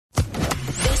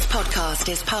podcast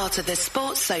is part of the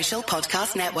Sports Social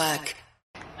Podcast Network.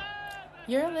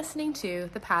 You're listening to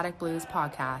the Paddock Blues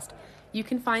podcast. You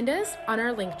can find us on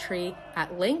our link tree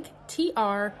at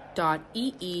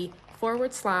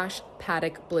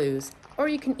linktr.ee/Paddock Blues, or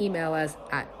you can email us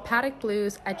at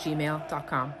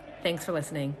paddockblues@gmail.com. Thanks for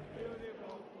listening.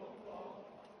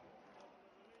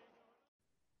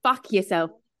 Fuck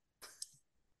yourself.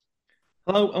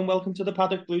 Hello and welcome to the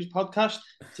Paddock Blues podcast.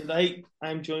 Today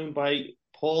I'm joined by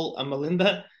Paul and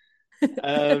Melinda.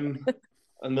 And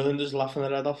Melinda's laughing her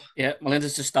head off. Yeah,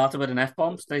 Melinda's just started with an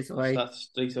F-bomb straight away. That's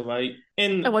straight away.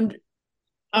 I wonder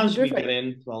we get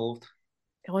involved.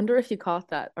 I wonder if you caught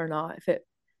that or not. If it's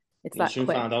We'll that soon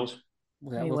quick. find out.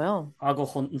 Yeah, We will. I'll go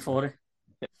hunting for it.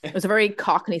 It was a very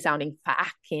Cockney sounding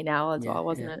fucking now as well,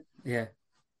 wasn't it? Yeah.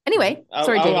 Anyway,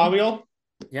 sorry, How Jamie. are we all?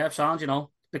 Yeah, it sounds, a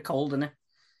bit cold, isn't it?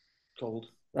 Cold.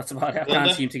 That's about it. I Melinda?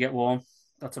 can't seem to get warm.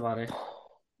 That's about it.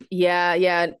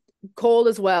 Yeah, cold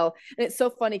as well. And it's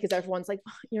so funny because everyone's like,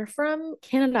 "Oh, you're from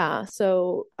Canada,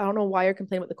 so I don't know why you're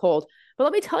complaining about the cold." But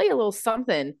let me tell you a little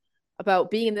something about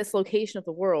being in this location of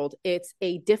the world. It's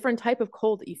a different type of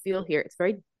cold that you feel here. It's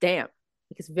very damp.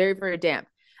 It's very, very damp.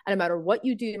 And no matter what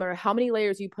you do, no matter how many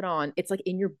layers you put on, it's like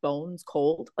in your bones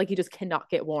cold. Like you just cannot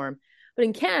get warm. But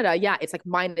in Canada, yeah, it's like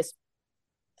minus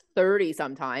 30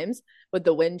 sometimes with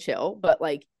the wind chill, but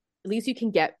like at least you can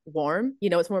get warm.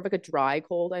 It's more of like a dry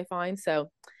cold, I find.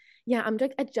 So yeah, I'm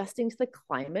like adjusting to the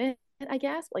climate, I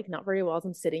guess. Like not very well as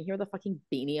I'm sitting here with a fucking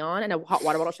beanie on and a hot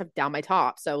water bottle shoved down my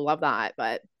top. So love that,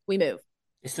 but we move.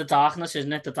 It's the darkness,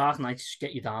 isn't it? The dark nights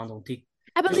get you down, don't they?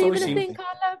 I believe always in a seems- thing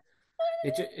called love.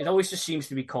 It always just seems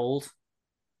to be cold.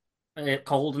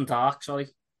 Cold and dark, sorry.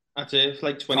 That's it. It's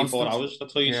like 24 Constant. hours.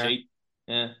 That's all you Yeah. see.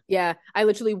 Yeah. Yeah, I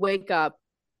literally wake up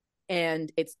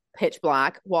and it's pitch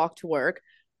black, walk to work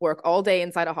all day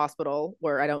inside a hospital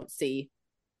where I don't see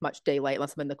much daylight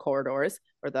unless I'm in the corridors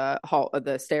or the hall or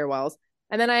the stairwells.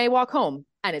 And then I walk home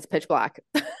and it's pitch black.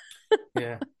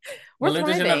 Yeah. We're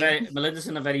Melinda's thriving.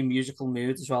 in a very musical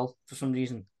mood as well, for some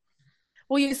reason.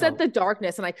 Well, you said So- the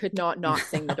darkness, and I could not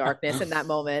sing the darkness in that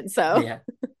moment. So Yeah.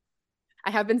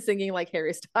 I have been singing like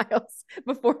Harry Styles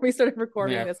before we started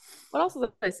recording Yeah. this. What else was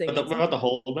I singing? We've had the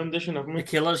whole rendition, haven't The we?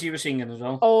 Killers you were singing as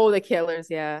well. Oh, the Killers.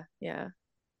 Yeah.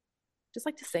 Just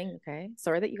like to sing, okay?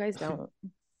 Sorry that you guys don't.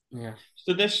 Yeah.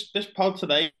 So this pod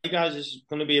today, guys, is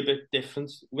going to be a bit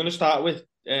different. We're going to start with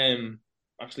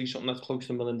actually something that's close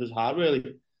to Melinda's heart, really.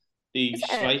 The Is it?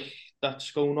 strike that's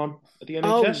going on at the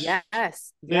Oh, NHS.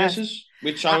 yes. Nurses,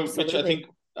 which I Absolutely. think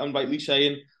I'm rightly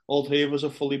saying all three of us are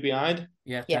fully behind.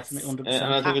 Yeah, Yes. definitely, And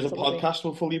 100%. I think as a Absolutely. podcast,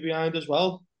 we're fully behind as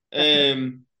well.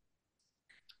 Definitely.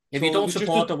 If you So don't we just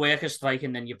support did- the workers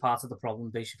striking, then you're part of the problem,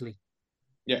 basically.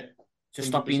 Yeah. Just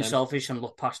stop being 100%. selfish and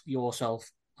look past yourself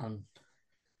and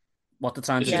what they're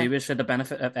trying to Yeah. do is for the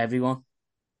benefit of everyone.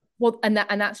 Well, and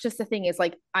that's just the thing is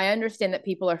like I understand that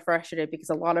people are frustrated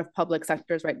because a lot of public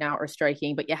sectors right now are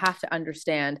striking, but you have to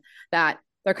understand that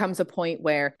there comes a point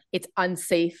where it's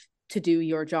unsafe to do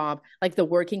your job. Like the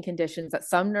working conditions that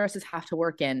some nurses have to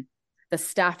work in, the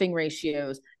staffing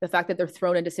ratios, the fact that they're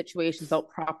thrown into situations without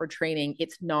proper training,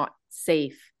 it's not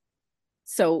safe.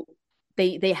 So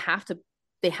they have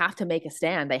to make a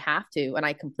stand. They have to, and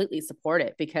I completely support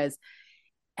it because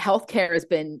healthcare has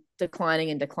been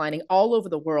declining all over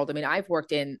the world. I mean, I've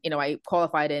worked in, I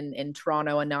qualified in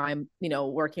Toronto and now I'm,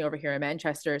 working over here in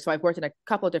Manchester. So I've worked in a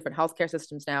couple of different healthcare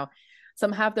systems now.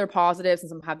 Some have their positives and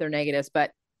some have their negatives,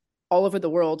 but all over the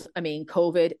world, I mean,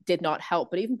 COVID did not help.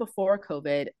 But even before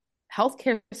COVID,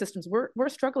 healthcare systems were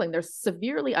struggling. They're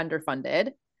severely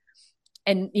underfunded.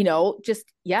 And,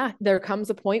 there comes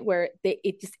a point where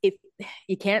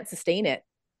you can't sustain it.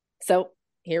 So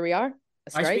here we are.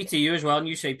 I Right? speak to you as well, and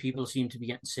you say people seem to be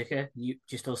getting sicker. Do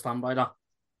you still stand by that?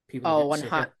 People are Oh, getting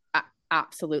 100, sicker.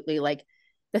 absolutely. Like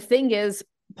the thing is,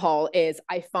 Paul, is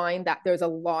I find that there's a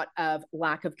lot of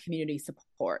lack of community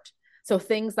support. So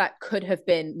things that could have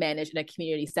been managed in a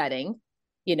community setting,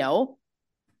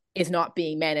 is not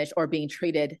being managed or being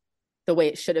treated the way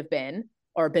it should have been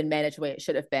or been managed the way it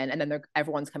should have been. And then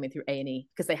everyone's coming through A&E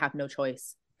because they have no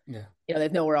choice. Yeah. They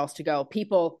have nowhere else to go.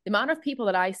 The amount of people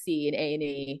that I see in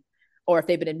A&E, or if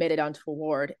they've been admitted onto a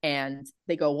ward and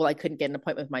they go, well, I couldn't get an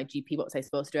appointment with my GP. What was I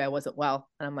supposed to do? I wasn't well.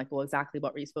 And I'm like, well, exactly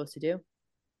what were you supposed to do?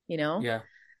 Yeah.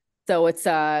 So it's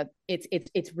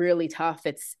really tough.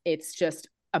 It's just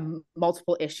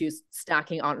multiple issues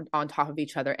stacking on top of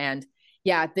each other. And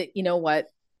yeah, you know what?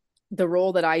 The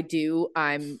role that I do,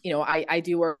 I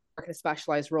do work in a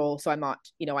specialized role. So I'm not,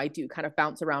 I do kind of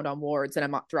bounce around on wards and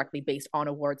I'm not directly based on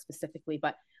a ward specifically,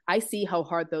 but I see how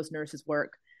hard those nurses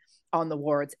work. on the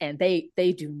wards, and they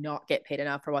do not get paid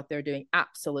enough for what they're doing.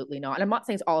 Absolutely not. And I'm not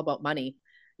saying it's all about money.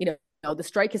 The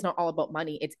strike is not all about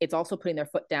money. It's also putting their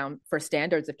foot down for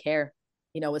standards of care,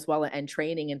 as well, and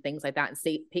training and things like that, and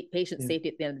patient safety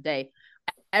at the end of the day.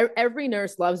 Every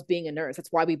nurse loves being a nurse.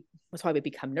 That's why we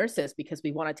become nurses, because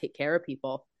we want to take care of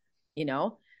people,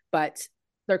 but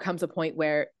there comes a point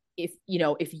where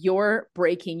if you're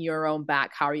breaking your own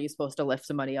back, how are you supposed to lift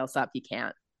somebody else up? You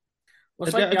can't. Well,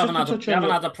 it's like you haven't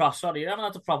had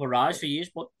the proper rise for years,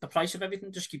 but the price of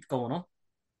everything just keeps going up.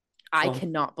 I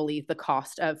cannot believe the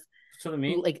cost of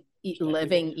like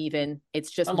living, even.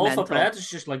 It's just a loaf of bread is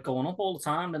just like going up all the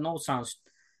time. I know it sounds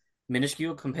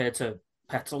minuscule compared to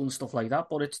petrol and stuff like that,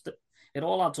 but it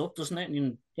all adds up, doesn't it?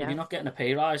 And if you're not getting a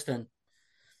pay rise, then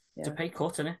it's a pay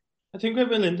cut, isn't it? I think what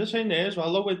Melinda's saying there as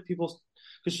well, though, with people,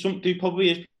 because there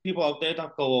probably is people out there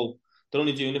that go, oh, they're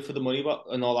only doing it for the money,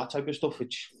 and all that type of stuff,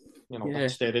 which,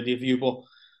 that's their idea of you. But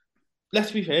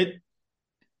let's be fair,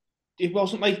 it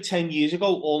wasn't like 10 years ago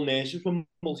all nurses were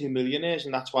multi-millionaires,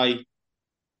 and that's why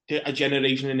a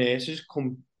generation of nurses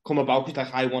come about, because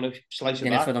like, I want a slice of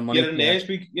that. For the money, you're a nurse,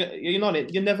 you're not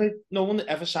it. No one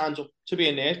ever signs up to be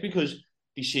a nurse because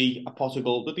they see a pot of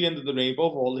gold at the end of the rainbow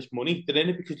of all this money. They're in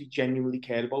it because they genuinely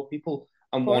care about people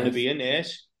and want to be a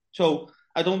nurse. So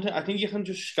I think you can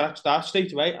just scratch that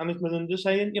straight away. And as Melinda's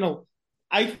saying,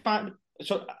 I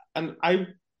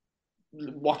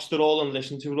watched it all and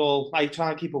listened to it all. I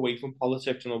try and keep away from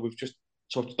politics. We've just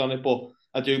touched on it, but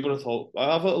I thought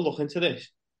I'll have a look into this,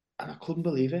 and I couldn't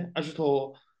believe it. I just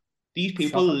thought these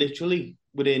people literally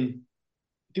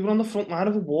they were on the front line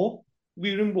of a war.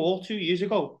 We were in war 2 years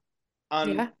ago.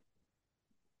 And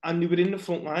they were in the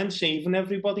front line saving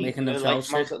everybody, making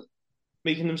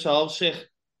themselves sick,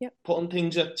 putting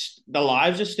things at their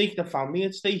lives at stake, their family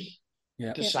at stake,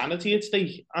 their sanity at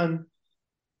stake. And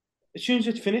as soon as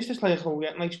it's finished, it's like, oh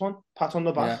yeah, nice one, pat on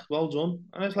the back, well done.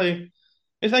 And it's like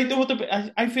I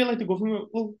feel like the government,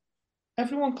 well,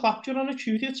 everyone clapped you on a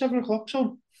Tuesday at 7 o'clock, so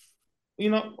how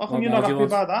come you're not happy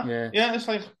about that? Yeah, it's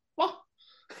like what?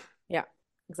 Yeah,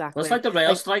 exactly. Well, it's like the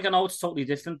rail strike. I know it's totally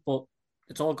different, but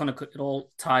it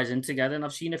all ties in together. And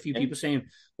I've seen a few people saying,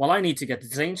 well, I need to get the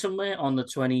train somewhere on the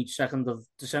 22nd of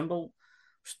December.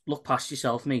 Just look past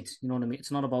yourself, mate. You know what I mean? It's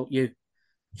not about you.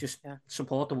 Just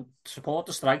support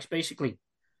the strikes, basically.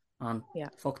 And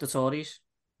fuck the Tories.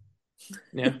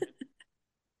 Yeah.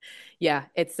 Yeah,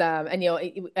 it's and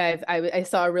I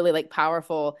saw a really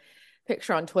powerful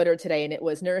picture on Twitter today, and it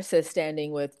was nurses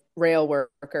standing with rail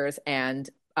workers and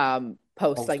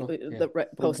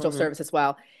postal service as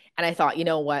well. And I thought,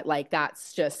 what,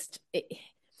 that's just it.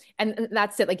 And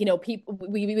that's it. People,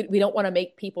 we don't want to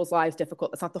make people's lives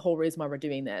difficult. That's not the whole reason why we're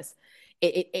doing this.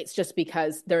 It's just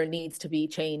because there needs to be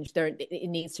change. It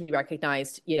needs to be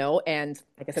recognized, and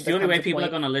like I said, it's the only way people are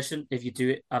going to listen if you do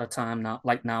it at a time now,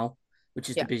 which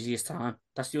is the busiest time.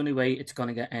 That's the only way it's going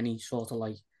to get any sort of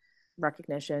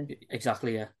recognition.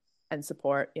 Exactly. Yeah. And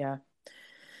support. Yeah.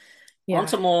 On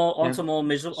to more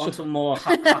miserable, on to more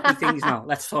happy things now.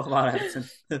 Let's talk about Everton.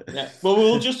 Well,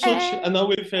 we'll just touch. I know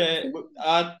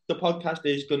the podcast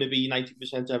is going to be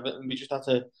 90% Everton. We just had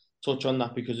to touch on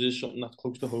that because it is something that's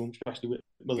close to home, especially with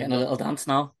Melinda. Getting a little dance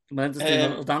now. Melinda's doing a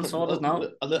little dance orders now.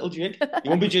 A little jig. You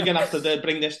won't be jigging after they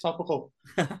bring this topic up.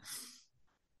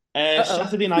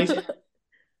 Saturday night.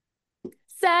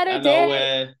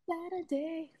 Saturday.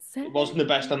 It wasn't the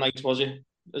best of nights, was it?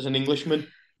 As an Englishman.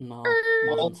 No.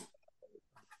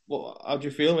 Well, how do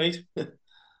you feel, mate?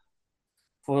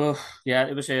 Well, yeah,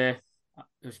 it was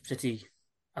pretty.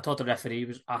 I thought the referee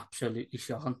was absolutely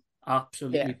shocking,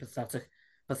 absolutely pathetic,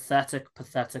 and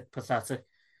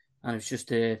it was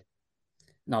just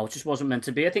no, it just wasn't meant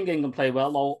to be. I think England played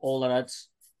well, all their heads,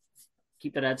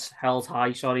 keep their heads held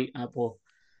high. Sorry, but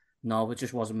no, it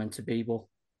just wasn't meant to be. But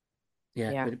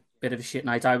bit of a shit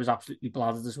night. I was absolutely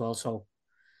bladdered as well. So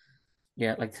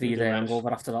yeah, 3-day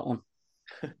hangover after that one.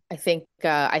 I think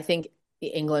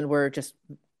England were just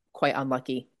quite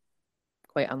unlucky.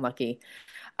 I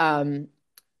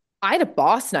had a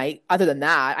boss night. Other than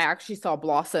that, I actually saw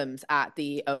Blossoms at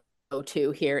the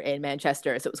O2 here in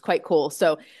Manchester, so it was quite cool.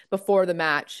 So before the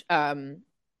match,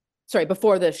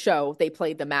 before the show, they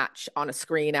played the match on a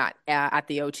screen at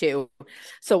the O2.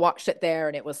 So watched it there,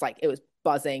 and it was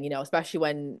buzzing, especially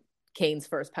when Kane's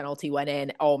first penalty went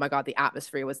in. Oh my God, the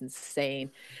atmosphere was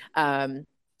insane.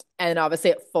 And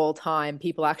obviously at full time,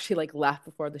 people actually left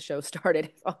before the show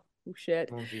started. Oh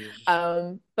shit.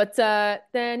 But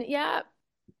then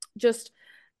just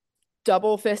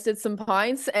double fisted some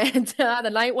pints, and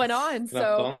the night went on.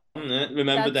 So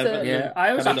remember that? Yeah,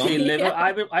 I was actually in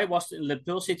Liverpool. I watched it in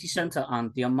Liverpool city centre,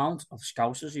 and the amount of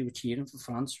Scousers who were cheering for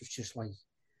France was just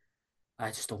I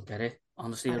just don't get it.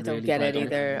 Honestly, I I don't really get it don't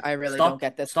either. I really Stop, don't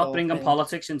get this stop whole bringing thing.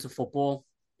 politics into football.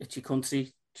 It's your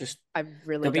country. Just I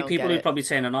really there'll be don't people get who it. probably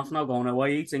turning off now, going, "Why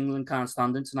England can't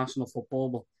stand international football?"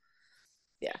 But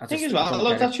Yeah, I Thing just as well, don't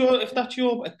look, get it. if that's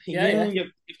your Yeah,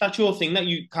 opinion, if that's your thing that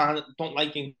you don't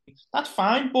like, that's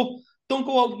fine. But don't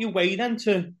go out your way then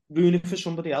to ruin it for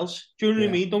somebody else. Do you know what I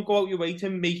yeah. mean? Don't go out your way to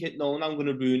make it known I'm going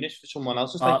to ruin this for someone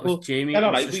else. It's Oh, like, it was well, Jamie. yeah, It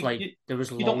all was right, just like there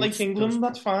was you don't like loads. England,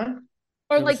 that's fine.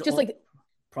 or There was like just like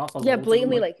proper yeah, loads of them,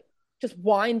 blatantly like just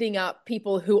winding up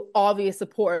people who obviously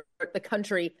support the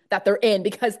country that they're in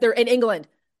because they're in England.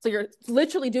 So you're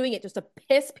literally doing it just to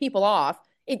piss people off.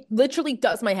 It literally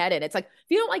does my head in. It's like,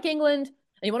 if you don't like England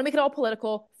and you want to make it all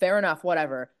political, fair enough,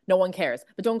 whatever. No one cares.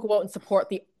 But don't go out and support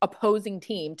the opposing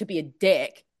team to be a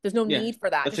dick. There's no Yeah, need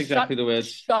for that. that's Just exactly the way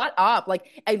just shut up. Like,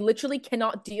 I literally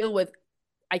cannot deal with,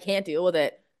 I can't deal with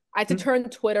it. I had to turn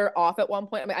Twitter off at one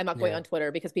point. I mean, I'm not going on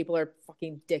Twitter because people are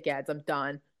fucking dickheads. I'm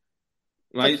done.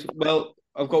 Right. Well,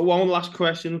 I've got one last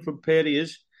question from Perry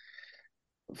is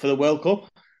for the World Cup,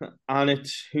 and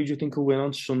it's who do you think will win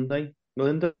on Sunday,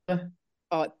 Melinda?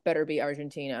 Oh, it better be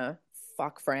Argentina.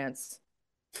 Fuck France.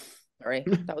 Sorry,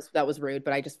 that was rude,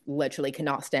 but I just literally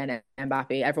cannot stand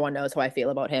Mbappe. Everyone knows how I feel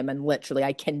about him, and literally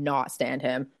I cannot stand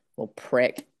him. Little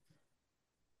prick.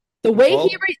 The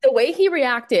way he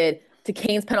reacted to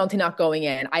Kane's penalty not going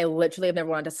in, I literally have never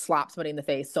wanted to slap somebody in the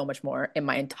face so much more in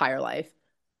my entire life.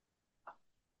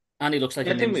 And he looks like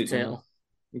a Ninja Turtle.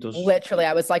 He does. Literally,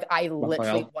 I was like, I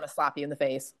literally want to slap you in the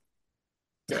face.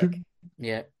 Dick.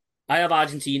 Yeah. I have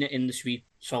Argentina in the sweep,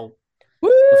 so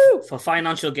for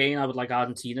financial gain, I would like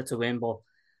Argentina to win, but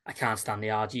I can't stand the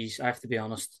Argies. I have to be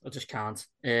honest. I just can't.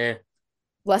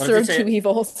 Lesser of two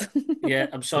evils. Yeah,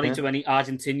 I'm sorry to any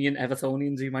Argentinian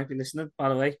Evertonians who might be listening, by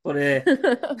the way. But there's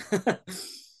a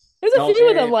few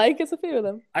of them, there's a few of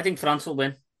them. I think France will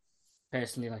win,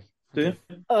 personally. Like, do you?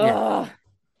 Yeah.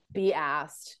 Be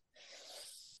asked.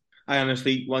 I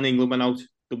honestly, when England went out,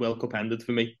 the World Cup ended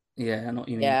for me. Yeah, I know what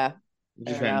you mean. Yeah. It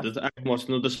just ended. I haven't watched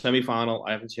another semi-final.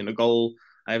 I haven't seen a goal.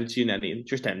 I haven't seen anything. It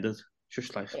just ended.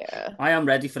 Just like... Yeah. I am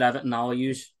ready for Everton now, I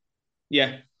use.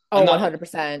 Yeah. Oh,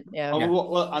 100%. Yeah.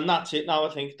 And that's it now,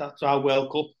 I think. That's our World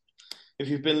Cup. If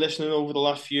you've been listening over the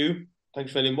last few,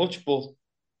 thanks very much. But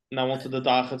now on to the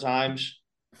darker times.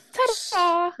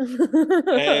 Ta-da!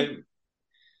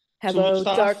 Hello,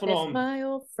 darkness, my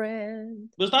old friend.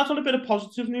 We'll start on a bit of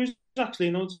positive news, actually. I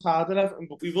know it's harder,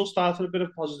 but we will start on a bit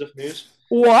of positive news.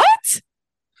 What?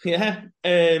 Yeah.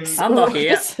 I'm not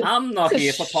here. I'm not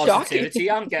here for positivity.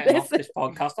 I'm getting off this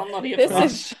podcast. I'm not here for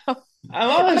that.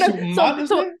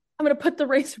 I'm going to put the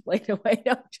razor blade away.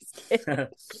 No, I'm just kidding.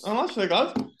 Oh, that's very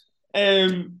good.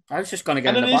 I was just going to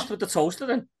get in the bath with the toaster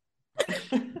then.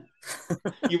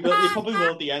 You probably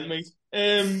will at the end, mate.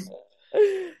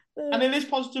 And in this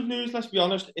positive news, let's be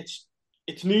honest, it's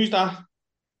news that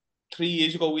 3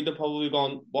 years ago we'd have probably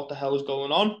gone, what the hell is going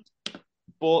on?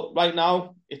 But right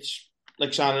now, it's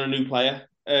like signing a new player.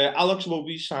 Alex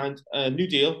Iwobi signed a new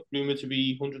deal, rumoured to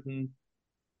be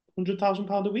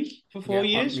 £100,000 a week for 4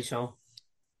 years.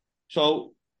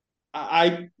 So,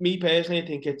 me personally, I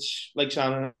think it's like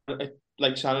signing a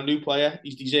new player.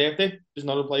 He's deserved it. There's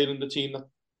not a player in the team that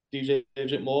deserves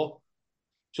it more.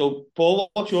 So, Paul,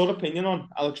 what's your opinion on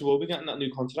Alex Iwobi getting that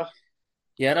new contract?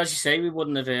 Yeah, as you say, we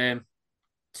wouldn't have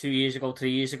 3 years ago,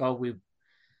 we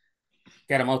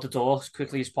get him out the door as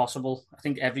quickly as possible. I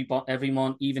think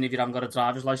everyone, even if you haven't got a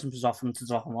driver's license, is offering to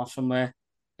drop him off somewhere.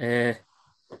 Yeah,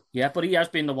 but he has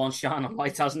been the one shining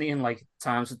light, hasn't he, in like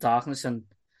times of darkness, and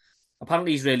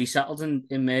apparently he's really settled in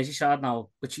Merseyside now,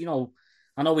 which, you know,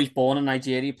 I know he's born in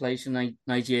Nigeria, plays in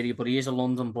Nigeria, but he is a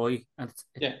London boy, and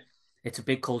it's a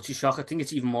big culture shock. I think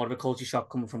it's even more of a culture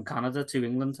shock coming from Canada to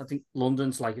England. I think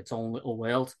London's like its own little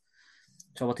world.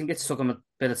 So I think it's took him a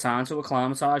bit of time to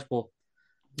acclimatise, but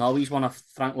no, he's one of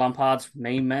Frank Lampard's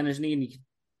main men, isn't he?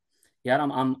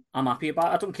 And I'm happy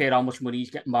about it. I don't care how much money he's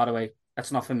getting, by the way.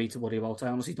 That's not for me to worry about. I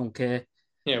honestly don't care.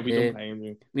 Yeah, we don't pay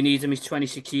him. We need him. He's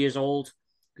 26 years old.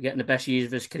 We're getting the best years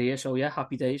of his career. So, yeah,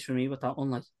 happy days for me with that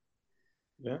one. Like.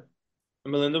 Yeah.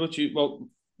 And Melinda, what's your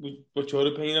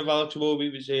opinion of Alex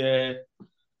Iwobi? Was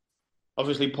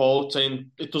obviously Paul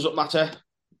saying it doesn't matter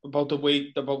about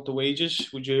the wages.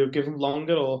 Would you give him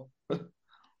longer, or I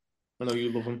know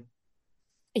you love him?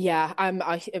 Yeah, I'm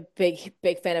a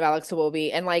big fan of Alex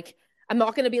Iwobi, and like I'm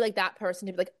not going to be like that person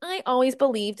to be like I always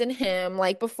believed in him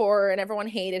like before and everyone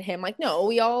hated him. Like no,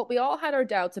 we all had our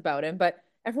doubts about him, but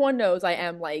everyone knows I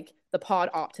am like the pod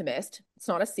optimist. It's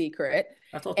not a secret.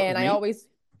 I always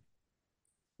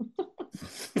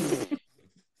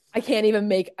I can't even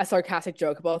make a sarcastic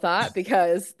joke about that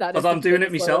because that is Because I'm doing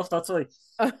it myself, that's why.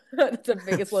 That's the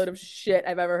biggest load of shit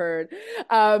I've ever heard.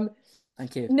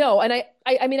 Thank you. No, and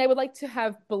I mean, I would like to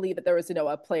have believed that there was,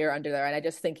 a player under there, and I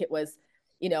just think it was,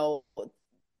 you know,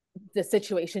 the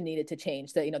situation needed to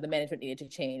change. That the management needed to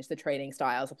change the training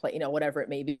styles of play, whatever it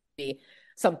may be.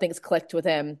 Something's clicked with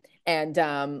him,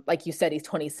 and like you said, he's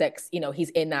 26. He's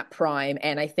in that prime,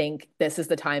 and I think this is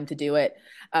the time to do it.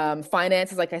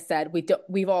 Finances, like I said,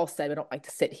 we've all said we don't like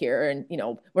to sit here, and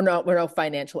we're no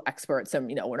financial experts, and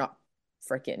we're not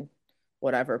freaking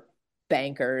whatever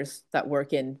bankers that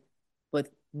work in with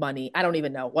money. I don't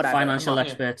even know, whatever. Financial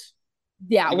experts.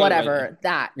 Yeah, whatever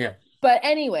that. Yeah. But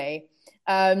anyway,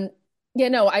 I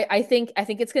think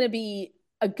it's going to be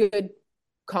a good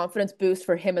confidence boost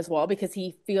for him as well, because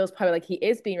he feels probably like he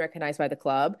is being recognized by the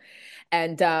club,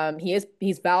 and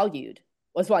he's valued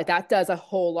as well. Like that does a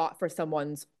whole lot for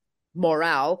someone's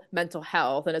morale, mental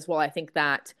health, and as well, I think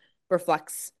that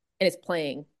reflects in his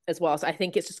playing as well. So I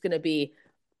think it's just going to be.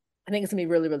 I think it's going to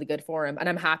be really, really good for him. And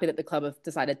I'm happy that the club have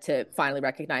decided to finally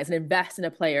recognize and invest in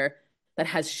a player that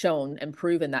has shown and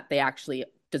proven that they actually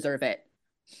deserve it.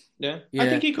 Yeah. I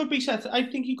think he could be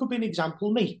an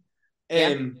example, mate.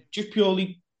 Just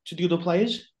purely to the other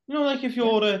players. Like if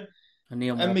you're a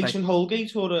Mason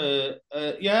Holgate or a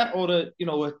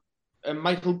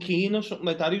Michael Keane or something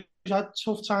like that, who's had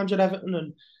tough times at Everton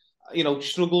and,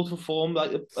 struggled to form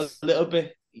like a little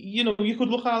bit. You could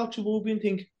look at Alex Iwobi and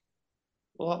think,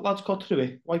 well, that lad's got through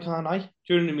it. Why can't I? Do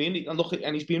you know what I mean?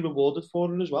 And he's being rewarded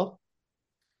for it as well.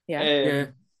 Yeah.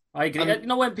 I agree.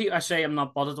 When people say I'm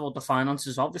not bothered about the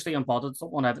finances, obviously I'm bothered. I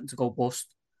don't want Everton to go bust.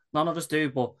 None of us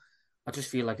do, but I just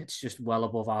feel like it's just well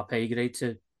above our pay grade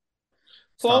to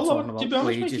start talking about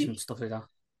wages and stuff like that.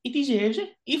 He deserves it.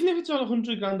 Even if it's on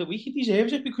 100 grand a week, he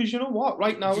deserves it, because you know what?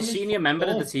 Right now, he's a senior member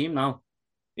of the team now.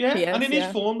 Yeah, and in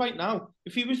his form right now,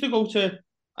 if he was to go to,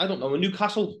 I don't know, a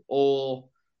Newcastle or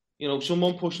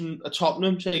someone pushing a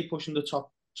Tottenham, say pushing the top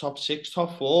 6,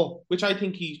 top 4, which I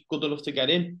think he's good enough to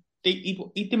get in,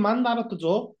 he'd demand that at the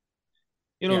door.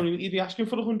 He'd be asking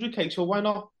for 100k, so why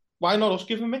not us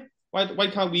give him it? Why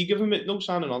can't we give him it? No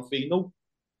signing on fee, no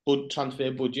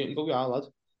transfer budget, and go, yeah, lad,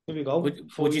 here we go.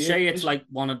 Would you say it's like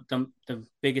one of the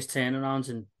biggest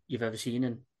turnarounds you've ever seen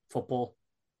in football?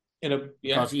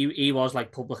 Because he was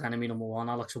like public enemy number one,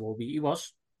 Alex Iwobi. He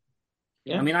was.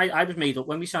 Yeah. I mean, I was made up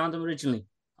when we signed him originally.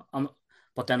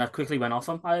 But then I quickly went off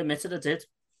him. I admitted I did.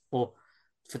 But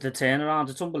for the turnaround,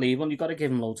 it's unbelievable. You've got to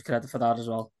give him loads of credit for that as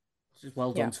well. It's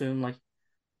well done to him.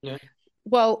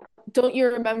 Well, don't you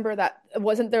remember that?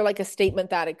 Wasn't there like a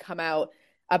statement that had come out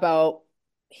about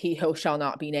he who shall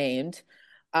not be named,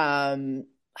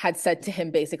 had said to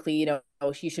him basically,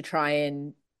 you should try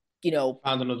and,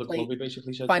 find another club. He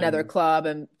basically said find another club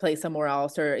and play somewhere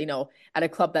else, or, at a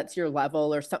club that's your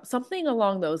level, or something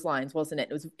along those lines, wasn't it?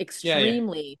 It was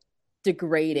extremely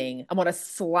degrading. And what a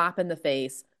slap in the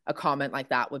face a comment like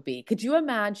that would be. Could you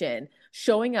imagine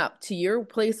showing up to your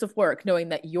place of work knowing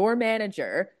that your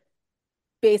manager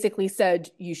basically said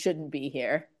you shouldn't be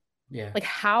here? Yeah. Like,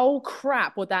 how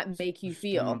crap would that make you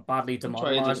feel? Badly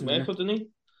demoralized,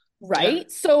 right? Yeah.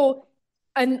 So,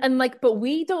 and like, but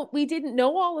we didn't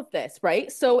know all of this,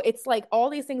 right? So it's like all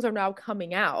these things are now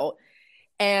coming out,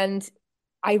 and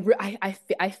I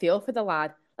feel for the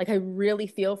lad. Like, I really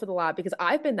feel for the lad, because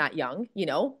I've been that young,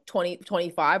 20,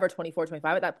 25 or 24,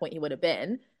 25 at that point he would have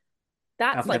been.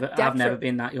 I've never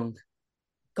been that young.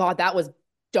 God, that was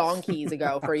donkeys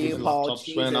ago for you, Paul.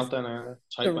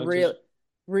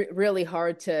 Really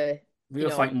hard to. We were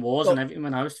fighting wars and everything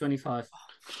when I was 25.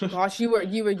 Gosh, you were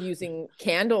using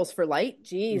candles for light.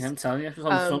 Jeez. Yeah, I'm telling you, it was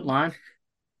on the front line.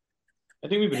 I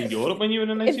think we were in Europe when you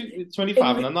were in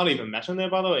 25, and I'm not even messing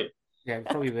there, by the way. Yeah, we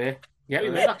probably were. Yeah,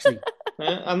 we were actually.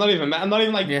 I'm not even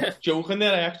joking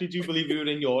there. I actually do believe we were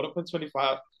in Europe in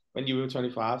 25 when you were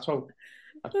 25. So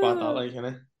that's bad, that, like,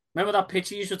 innit? Remember that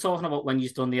picture you were talking about when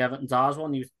you've done the Everton Dars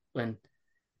one? When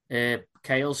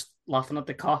Kale's laughing at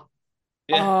the car.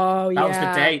 Yeah. Oh, that was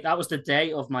the day. That was the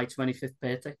day of my 25th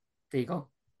birthday. There you go.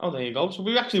 Oh, there you go. So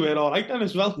we actually were all right then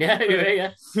as well. Yeah, we were.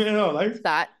 Yeah, we were all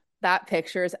right. That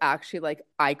picture is actually like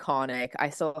iconic. I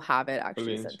still have it. Actually,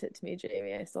 Brilliant. Sent it to me,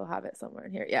 Jamie. I still have it somewhere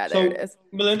in here. Yeah, there it is.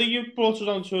 Melinda, you brought us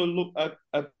on to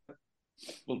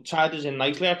tied us in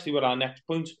nicely actually with our next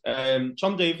point.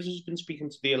 Tom Davies has been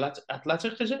speaking to the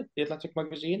Athletic, is it? The Athletic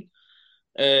magazine,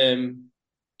 to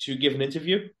give an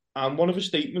interview, and one of his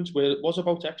statements was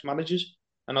about ex-managers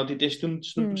and how they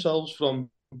distanced themselves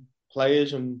from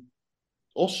players and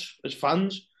us as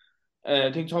fans.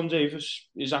 I think Tom Davies,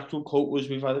 his actual quote was,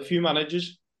 "We've had a few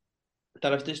managers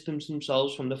that have distanced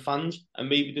themselves from the fans and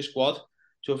maybe the squad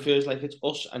So it feels like it's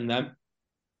us and them.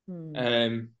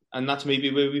 And that's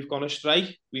maybe where we've gone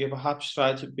astray. We have perhaps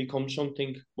tried to become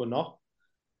something we're not.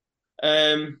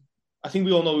 I think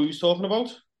we all know who he's talking about.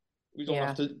 We don't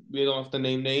have to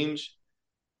name names.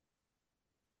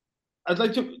 I'd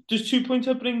like to. There's 2 points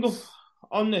I bring up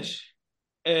on this.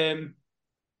 Is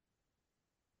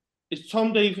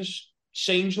Tom Davies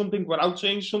saying something without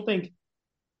saying something?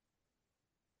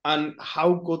 And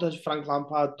how good has Frank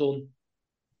Lampard done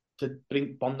to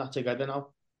bond that together now?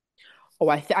 Oh,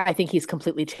 I think he's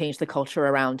completely changed the culture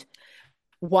around.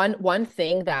 One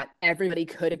thing that everybody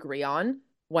could agree on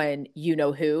when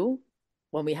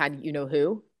we had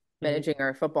managing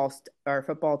our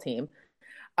football team,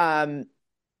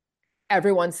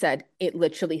 everyone said it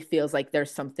literally feels like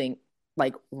there's something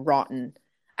like rotten.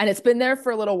 And it's been there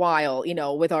for a little while,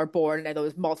 with our board, and there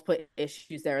was multiple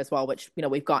issues there as well, which,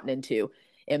 we've gotten into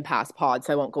in past pods.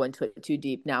 So I won't go into it too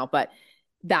deep now, but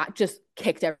that just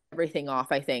kicked everything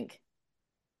off, I think,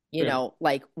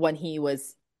 like when he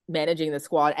was managing the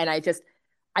squad. And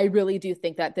I really do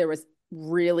think that there was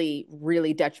really,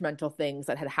 really detrimental things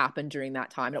that had happened during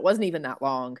that time. And it wasn't even that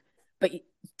long, but you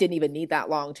didn't even need that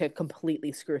long to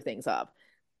completely screw things up.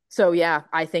 So yeah,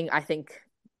 I think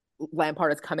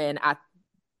Lampard has come in at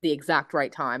the exact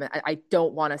right time. I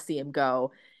don't want to see him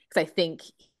go, because I think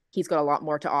he's got a lot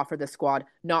more to offer the squad,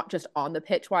 not just on the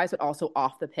pitch wise, but also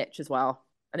off the pitch as well.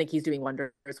 I think he's doing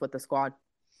wonders with the squad.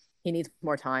 He needs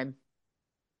more time.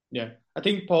 Yeah, I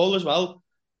think Paul as well.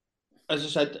 As I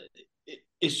said,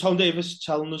 is Tom Davies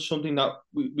telling us something that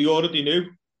we already knew,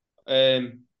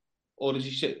 or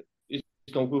is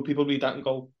will people read that and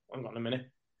go, hang on a minute,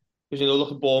 because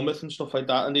look at Bournemouth and stuff like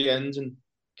that in the end, and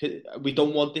we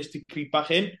don't want this to creep back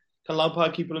in. Can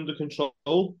Lampard keep it under control?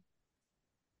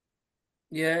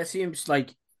 Yeah, it seems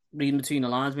like, reading between the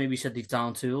lines, maybe he said they've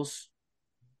down tools.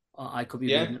 I could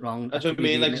be reading it wrong. That's what I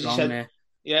mean. Like he said,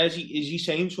 is he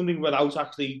saying something without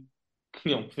actually,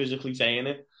 physically saying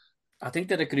it? I think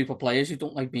they're a group of players who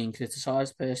don't like being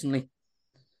criticised personally.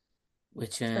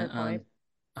 Which I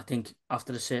think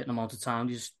after a certain amount of time,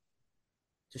 you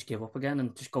just give up again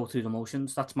and just go through the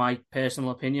motions. That's my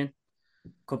personal opinion.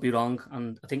 Could be wrong.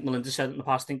 And I think Melinda said in the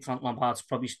past, I think Frank Lampard's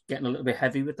probably getting a little bit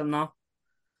heavy with them now,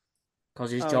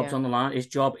 because his job's on the line. His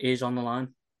job is on the line.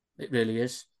 It really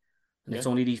is. And it's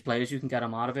only these players who can get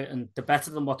him out of it. And they're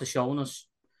better than what they're showing us.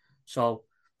 So,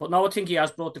 but no, I think he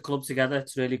has brought the club together.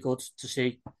 It's really good to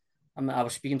see. I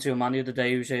was speaking to a man the other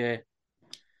day who's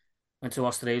went to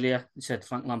Australia. He said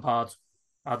Frank Lampard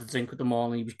had a drink with them all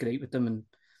and he was great with them, and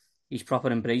he's proper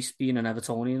embraced being an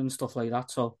Evertonian and stuff like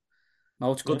that. So,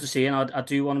 no, it's good to see, and I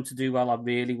do want him to do well. I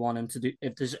really want him to do.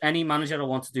 If there's any manager I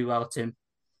want to do well, it's him.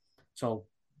 So,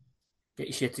 get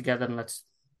your shit together and let's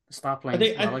start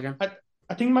playing well again.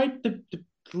 I think the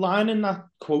line in that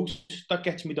quote that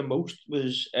gets me the most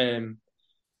was,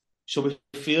 so it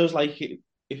feels like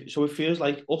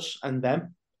us and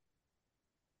them.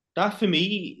 That for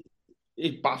me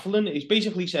is baffling. It's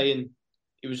basically saying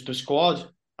it was the squad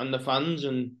and the fans,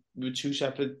 and we were two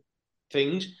separate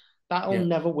things. That'll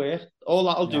never work. All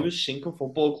that'll do is sink a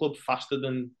football club faster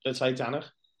than the Titanic.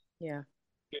 Yeah.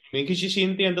 You know what I mean? Because you see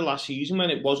at the end of last season when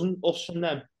it wasn't us and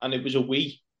them, and it was a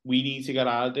we need to get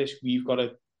out of this. We've got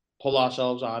to pull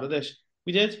ourselves out of this.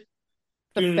 We did.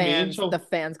 The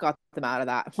fans got them out of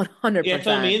that 100%. Yeah, that's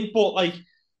what I mean. But like,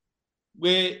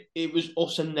 where it was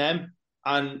us and them,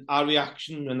 and our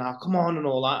reaction and our come on and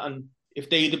all that, and if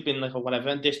they'd have been like or whatever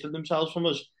and distanced themselves from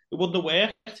us, it wouldn't have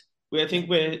worked. Where I think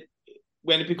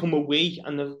when it become a we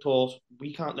and they thought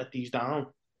we can't let these down.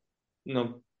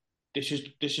 This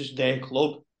is their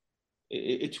club.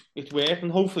 It's working.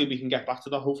 Hopefully we can get back to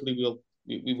that. Hopefully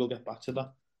we will get back to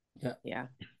that. Yeah.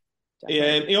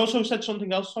 He also said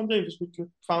something else, Tom Davies, which I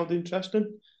found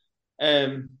interesting.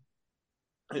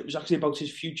 It was actually about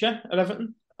his future at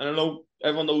Everton. And I know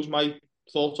everyone knows my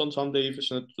thoughts on Tom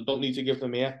Davies, and I don't need to give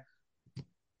them here.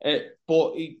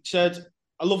 But he said,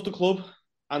 I love the club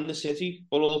and the city,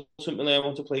 but ultimately I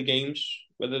want to play games,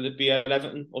 whether it be at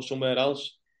Everton or somewhere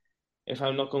else. If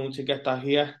I'm not going to get that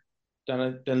here,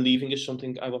 then leaving is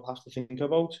something I will have to think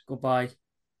about. Goodbye,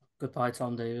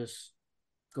 Tom Davies.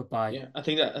 Goodbye. Yeah, I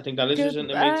think that is, isn't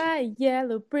it, mate? Goodbye,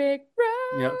 Yellow Brick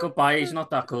Road. Yeah, goodbye. He's not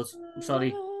that good. I'm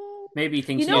sorry. Maybe he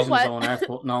thinks he is in his own head,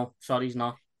 but no, sorry, he's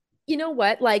not. You know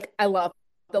what? Like, I love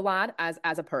the lad as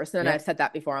a person, and I've said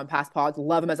that before on past pods.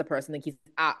 Love him as a person. Think he's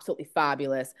absolutely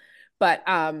fabulous. But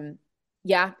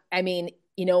yeah, I mean,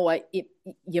 you know what?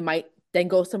 You might then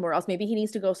go somewhere else. Maybe he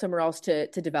needs to go somewhere else to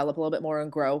develop a little bit more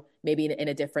and grow, maybe in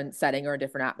a different setting or a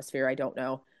different atmosphere. I don't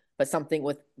know. But something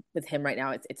with him right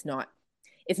now, it's not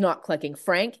clicking.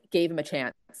 Frank gave him a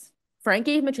chance.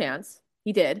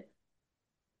 He did.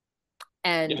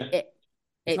 And Yeah.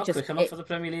 He's it not just quick enough for the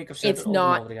Premier League. I've said it it's over and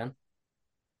not over again.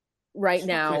 right It's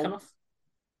not quick now. enough.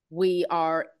 We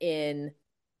are in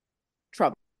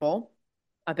trouble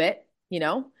a bit,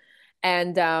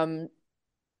 and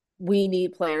we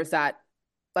need players that,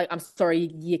 like, I'm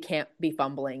sorry, you can't be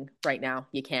fumbling right now.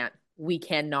 You can't. We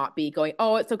cannot be going,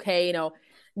 oh, it's okay,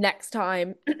 next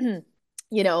time,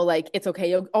 like, it's okay.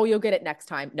 You'll get it next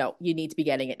time. No, you need to be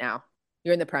getting it now.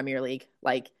 You're in the Premier League.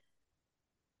 Like,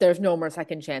 there's no more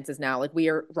second chances now. Like, we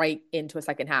are right into a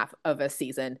second half of a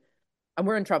season and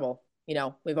we're in trouble.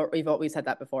 We've always said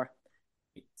that before.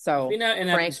 He's So been out in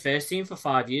Frank, Everton's first team for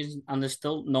 5 years, and there's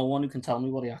still no one who can tell me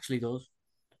what he actually does.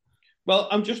 Well,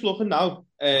 I'm just looking now.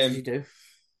 What does he do?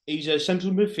 He's a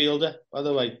central midfielder, by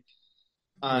the way,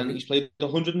 and Really? he's played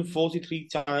 143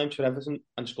 times for Everton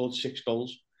and scored 6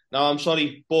 goals. Now, I'm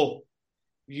sorry, but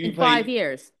in you 5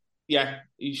 years, yeah,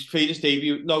 he's made his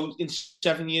debut. No, in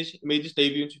 7 years, he made his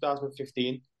debut in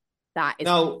 2015. that is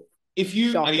Now, and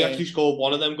he shocking. actually scored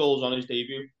one of them goals on his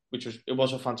debut, it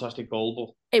was a fantastic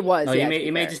goal. It was, No, he yeah, to made be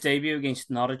he made fair. his debut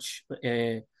against Norwich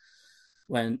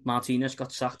when Martinez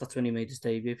got sacked. That's when he made his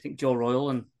debut. I think Joe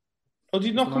Royal and Oh, did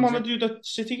he was the not come on manager. and do the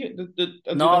City? Do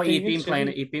No, that he'd thing been against playing.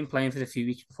 City? He'd been playing for the few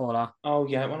weeks before that. Oh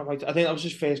yeah, I think that was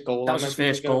his first goal. That I was his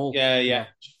remember first goal. Yeah.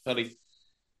 Sorry,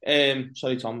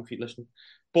 sorry, Tom, if you're listening.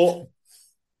 But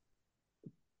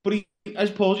he,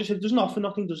 as Paul just said, doesn't offer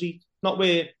nothing, does he? Not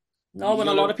where No, you when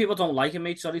a lot gotta. of people don't like him,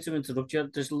 mate. Sorry to interrupt you.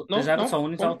 There's No, no,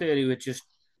 Evertonians go out on. there who would just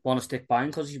want to stick by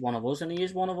him because he's one of us, and he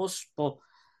is one of us. But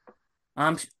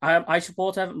I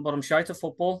support Everton, but I'm shy to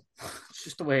football. It's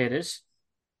just the way it is.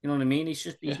 You know what I mean?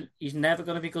 Yeah. He's never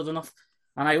going to be good enough.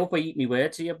 And I hope I eat my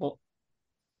words here, but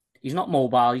he's not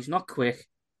mobile. He's not quick.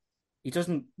 He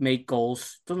doesn't make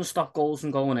goals. Doesn't stop goals from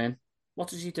going in. What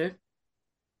does he do?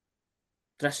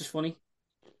 Dresses funny.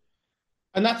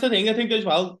 And that's the thing, I think, as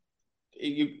well.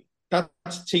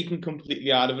 That's taken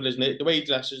completely out of it, isn't it? The way he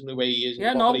dresses and the way he is and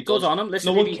Yeah, what no, he good does. on him. No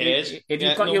Listen, one cares. if you've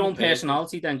Yeah, got no your one own cares.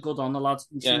 personality, then good on the lad.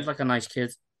 He Yeah. seems like a nice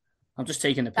kid. I'm just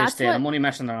taking the piss That's there. what I'm only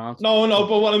messing around. No,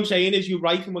 but what I'm saying is you're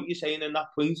right in what you're saying in that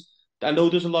point. I know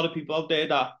there's a lot of people out there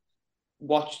that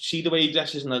see the way he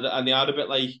dresses and they are a bit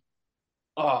like,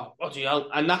 oh, what the hell?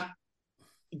 And that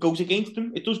goes against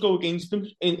him. It does go against him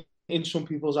in some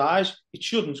people's eyes. It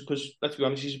shouldn't, because let's be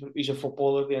honest, he's a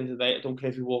footballer at the end of the day. I don't care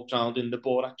if he walks around in the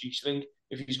Borat G-string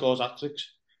if he scores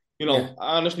hat-tricks. Yeah.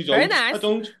 I honestly very don't. nice. I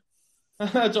don't.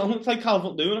 I don't. It's like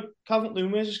Calvert Lewin. Calvert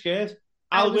Lewin wears a skirt.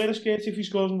 I'll wear a skirt if he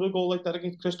scores another goal like that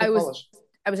against Crystal Palace.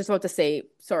 I was just about to say,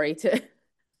 sorry to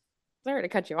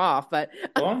cut you off, but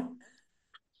Go on.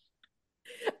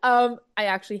 I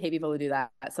actually hate people who do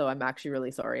that. So I'm actually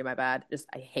really sorry. My bad.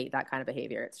 I hate that kind of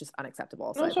behavior. It's just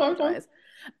unacceptable. So I apologize.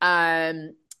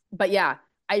 But yeah,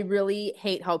 I really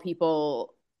hate how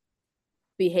people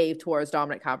behave towards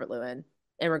Dominic Calvert-Lewin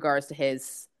in regards to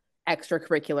his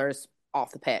extracurriculars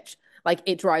off the pitch. Like,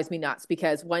 it drives me nuts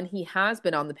because when he has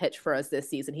been on the pitch for us this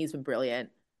season, he's been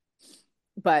brilliant.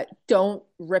 But don't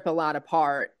rip a lad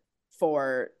apart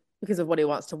because of what he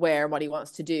wants to wear and what he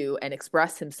wants to do and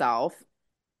express himself.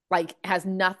 Like, has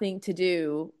nothing to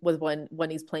do with when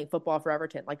he's playing football for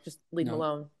Everton. Like, just leave him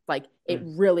alone. Like, it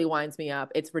really winds me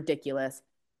up. It's ridiculous.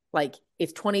 Like,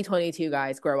 it's 2022,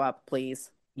 guys. Grow up, please.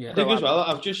 Yeah. I think as well,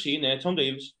 I've just seen there, Tom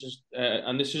Davies,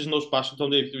 and this is no bashing Tom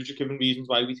Davies, we're just giving reasons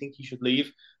why we think he should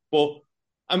leave. But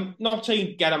I'm not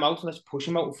saying get him out and let's push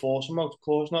him out and force him out, of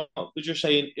course not. We're just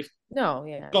saying if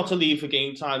got to leave for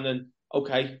game time, then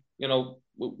okay,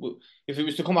 if it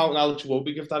was to come out and Alex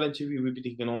Iwobi give that interview, we'd be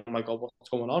thinking, oh my God, what's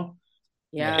going on?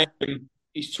 Yeah.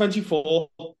 He's 24,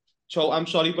 so I'm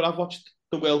sorry, but I've watched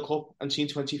the World Cup and seen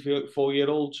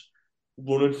 24-year-olds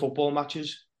running football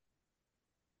matches.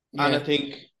 Yeah. And I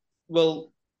think,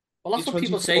 well, that's what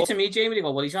people say to me, Jamie. They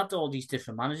go, well, he's had all these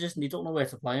different managers and you don't know where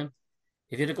to play him.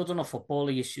 If you're a good enough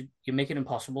footballer, you make it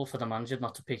impossible for the manager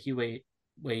not to pick you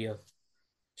where you're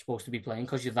supposed to be playing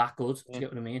because you're that good. Do you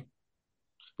get what I mean?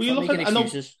 Well, you look at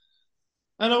excuses.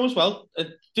 I know as well,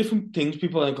 different things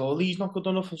people like, oh, he's not good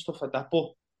enough and stuff like that,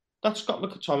 but that's Scott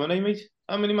McTominay, mate.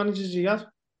 How many managers has he had?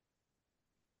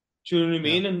 Do you know what I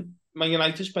mean? And Man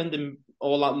United spending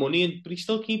all that money, but he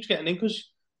still keeps getting in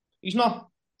because he's not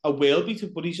a whale beater,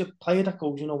 but he's a player that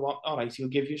goes, you know what, all right, he'll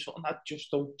give you something. I just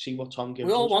don't see what Tom gives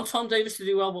us. We all want Tom Davies to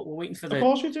do well, but we're waiting for Of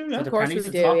course we do, yeah. for the penny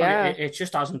to drop, and it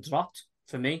just hasn't dropped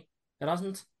for me. It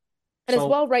hasn't. And as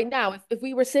well, right now, if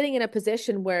we were sitting in a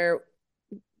position where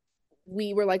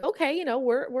we were like, okay,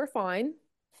 we're fine.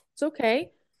 It's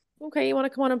okay. Okay, you want to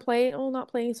come on and play? Oh, not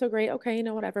playing so great. Okay,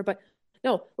 whatever. But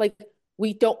no, like,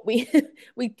 we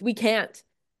can't.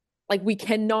 Like, we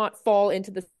cannot fall into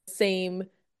the same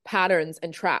patterns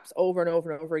and traps over and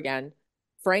over and over again.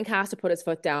 Frank has to put his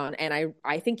foot down, and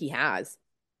I think he has.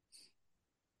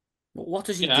 What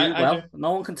does he do well?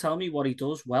 No one can tell me what he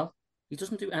does well. He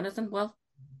doesn't do anything well.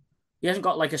 He hasn't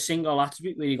got like a single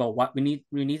attribute where you go, "What we need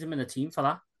him in the team for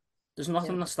that." There's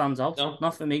nothing that stands out. No.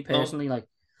 Not for me personally. No. Like,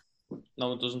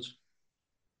 no, it doesn't.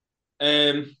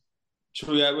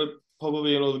 So yeah, we're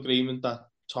probably in all agreement that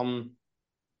Tom,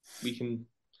 we can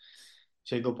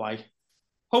say goodbye.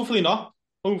 Hopefully not.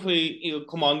 Hopefully he'll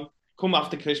come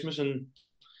after Christmas and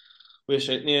we're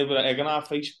sitting here with an egg on our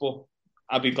face, but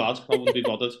I'd be glad. I wouldn't be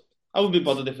bothered. I wouldn't be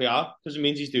bothered if we are, because it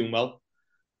means he's doing well.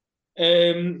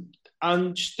 And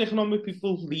sticking on with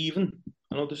people leaving.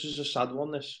 I know this is a sad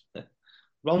one, this.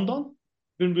 Rondon?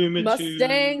 Been rumoured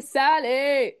Mustang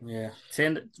Sally! Yeah.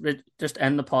 Just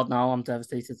end the pod now, I'm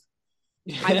devastated.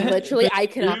 I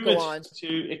cannot go on.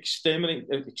 To exterminate,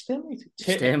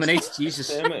 Jesus.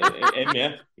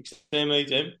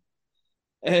 Exterminate him.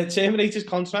 Terminate his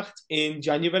contract in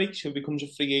January, so he becomes a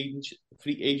free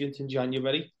agent in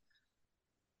January.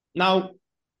 Now,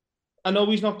 I know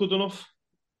he's not good enough,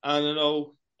 and I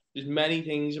know there's many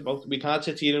things about we can't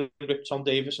sit here and rip Tom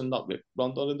Davis and not rip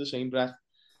Rondon in the same breath.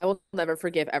 I will never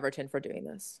forgive Everton for doing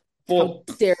this. But how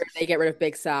dare they get rid of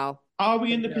Big Sal? Are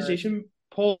we in the position,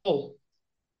 Paul,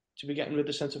 to be getting rid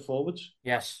of centre forwards?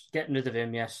 Yes, getting rid of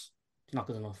him. Yes, he's not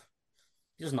good enough.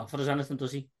 He doesn't offer us anything,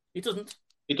 does he? He doesn't.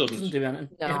 He doesn't do anything.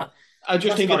 No. Yeah. I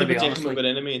just think of the predicament we're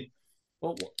in. I mean,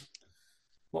 what?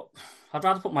 I'd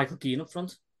rather put Michael Keane up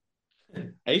front.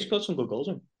 He's got some good goals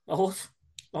in. I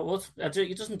would.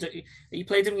 He doesn't do. He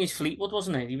played him against Fleetwood,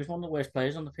 wasn't he? He was one of the worst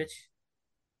players on the pitch.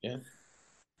 Yeah.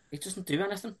 He doesn't do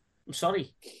anything. I'm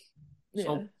sorry. Yeah.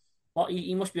 So,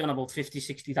 he must be on about 50,000,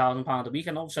 60,000 pounds a week.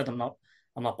 I know I've said I'm not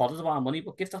bothered about money,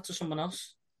 but give that to someone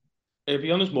else. It'd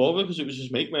be on his more because it was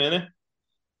his mate, man.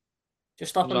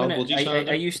 Just stop a minute.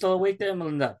 Are you still awake there,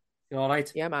 Melinda? You all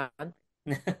right? Yeah, man.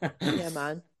 Yeah,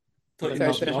 man.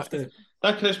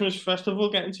 That Christmas festival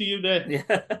getting to you there.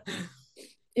 Yeah.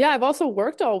 Yeah, I've also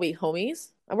worked all week,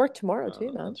 homies. I work tomorrow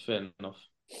too, man. That's fair enough.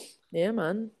 Yeah,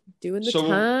 man. Doing the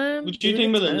time. Would you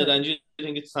think, Melinda, then, do you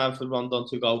think it's time for Rondon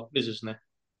to go? This isn't it?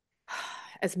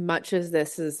 As much as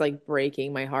this is like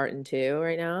breaking my heart in two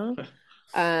right now,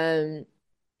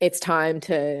 it's time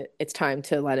to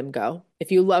let him go.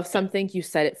 If you love something, you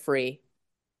set it free.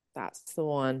 That's the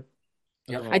one.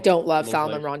 Yep. I don't love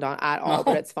Salomon Rondon at all,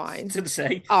 but it's fine. To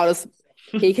say.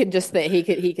 He can just think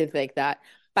he could think that.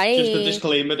 Bye. Just a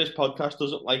disclaimer: this podcast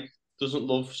doesn't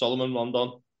love Salomon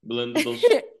Rondon. Melinda does.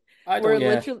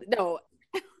 Literally no.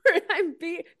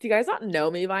 Do you guys not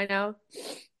know me by now?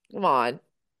 Come on.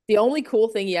 The only cool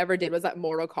thing he ever did was that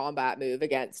Mortal Kombat move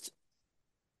against.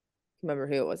 Remember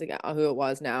who it was again? Who it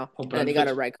was now? And then he got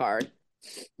a red card.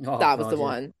 That was the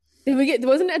one. Did we get? It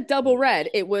wasn't a double red.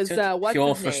 It was what's pure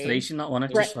his frustration. Name? That one.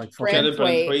 Just like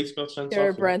Brentwaite got sent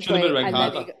off.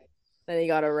 Brentwaite, then he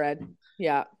got a red.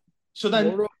 Yeah. So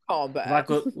then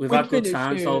we've had good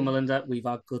times, though, Melinda. We've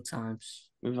had good times.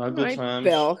 We've had good times.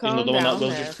 Bill, he's another one that will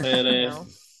just clear.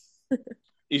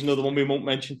 He's another one we won't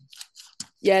mention.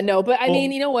 Yeah, no, but I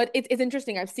mean, you know what? It's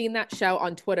interesting. I've seen that shout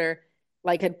on Twitter.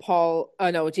 Like,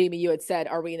 Jamie, you had said,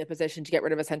 "Are we in a position to get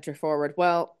rid of a centre forward?"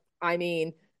 Well, I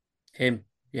mean, him,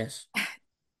 yes,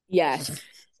 yes.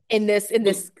 In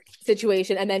this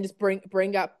situation, and then just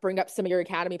bring up some of your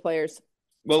academy players.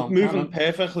 Well, moving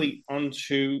perfectly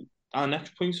onto our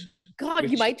next point. God,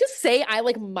 you might just say I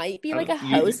might be like a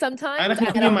host sometimes. I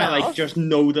think you might just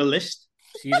know the list.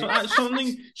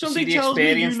 Something tells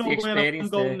me you know where I'm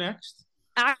going next.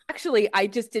 Actually, I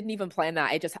just didn't even plan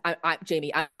that.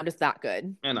 Jamie, I'm just that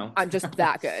good. I know. I'm just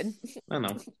that good. I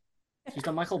know. She's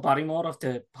the Michael Barrymore of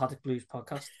the Paddock Blues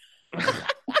podcast.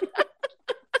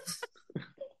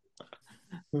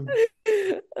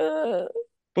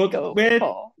 But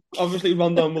obviously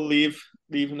Rondon will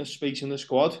leaving a space in the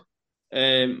squad,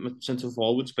 centre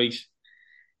forward space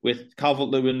with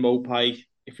Calvert-Lewin, Mopai.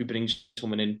 If he brings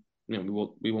someone in,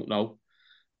 we won't know.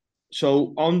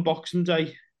 So on Boxing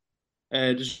Day,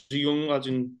 there's a young lad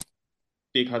in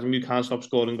the academy who can't stop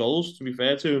scoring goals. To be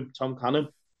fair to him, Tom Cannon.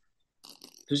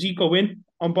 Does he go in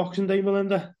on Boxing Day,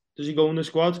 Melinda? Does he go in the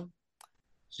squad?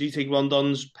 Does he take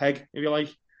Rondon's peg, if you like?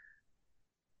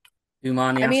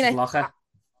 Umani Locker.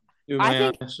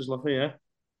 Umani Locker, yeah.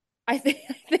 I think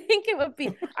it would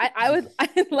be.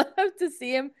 I'd love to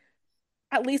see him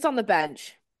at least on the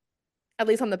bench. At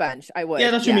least on the bench, I would.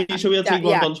 Yeah, that's what I mean. So we'll take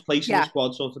Rondon's place in the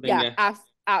squad, sort of thing. Yeah,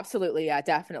 absolutely. Yeah,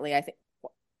 definitely. I think.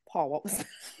 Paul, what was that?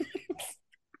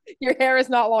 Your hair is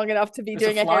not long enough to be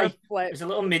doing a hair flip. It's a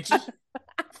little midget.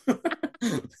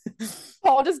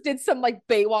 Paul just did some like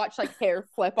Baywatch like hair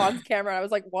flip on camera. I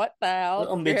was like, what the hell?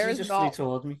 Little midget just flew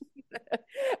toward me.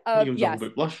 Yes.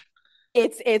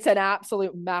 It's an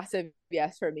absolute massive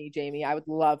yes for me, Jamie. I would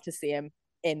love to see him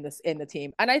in the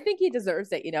team. And I think he deserves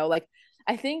it, like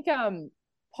I think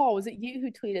Paul, was it you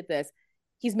who tweeted this?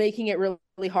 He's making it really,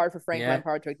 really hard for Frank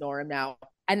Lampard to ignore him now.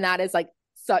 And that is like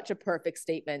such a perfect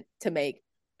statement to make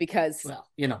because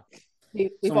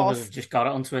we've all just got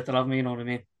it on Twitter, haven't we? You know what I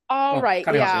mean? All right.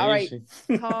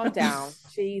 Calm down.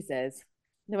 Jesus.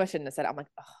 No, I shouldn't have said it. I'm like,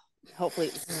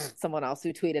 hopefully someone else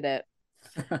who tweeted it.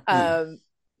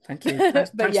 Thank you.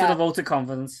 Thanks for the vote of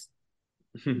confidence.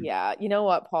 Yeah. You know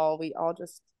what, Paul? We all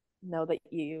just know that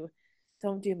you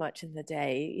don't do much in the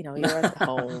day. You're at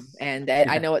home and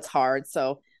I know it's hard.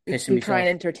 So we try and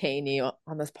entertain you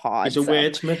on this pod. It's a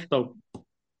wordsmith though.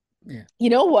 Yeah. You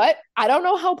know what? I don't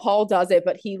know how Paul does it,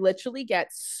 but he literally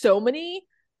gets so many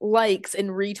likes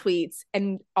and retweets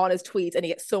and on his tweets, and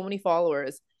he gets so many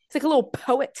followers. He's like a little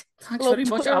poet. Thanks very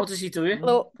much. How does he do it?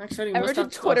 Thanks very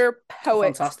much. Twitter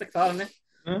poet. Fantastic, that, isn't it?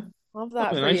 Yeah. Love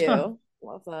that for you. That.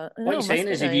 Love that. What you're saying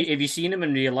is, if you seen him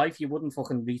in real life, you wouldn't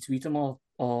fucking retweet him or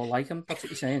like him. That's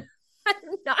what you're saying. I'm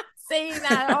not saying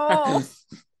that at all.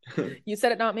 You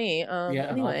said it, not me.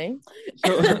 Anyway.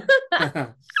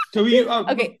 So you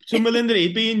okay? So Melinda,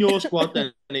 he'd be in your squad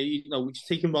then. We just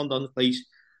take him on down the place.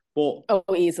 But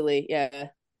easily, yeah.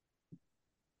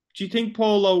 Do you think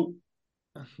Paulo?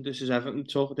 This is Everton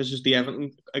talk. This is the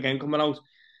Everton again coming out. Do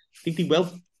you think he will?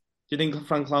 Do you think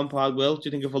Frank Lampard will? Do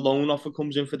you think if a loan offer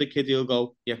comes in for the kid, he'll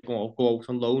go, go out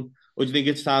on loan? Or do you think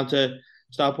it's time to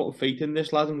start putting faith in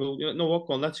this lad and go, no, what,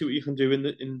 go on, let's see what you can do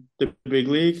in the big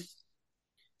league?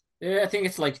 Yeah, I think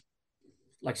it's like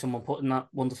someone put in that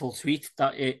wonderful tweet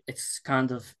that it's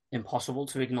kind of impossible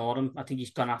to ignore him. I think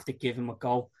he's gonna have to give him a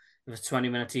go. If it's 20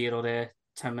 minutes here or there,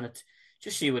 10 minutes,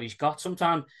 just see what he's got.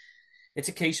 Sometimes it's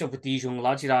a case of with these young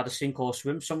lads, you either sink or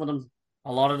swim.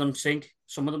 A lot of them sink,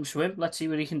 some of them swim. Let's see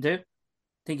what he can do. I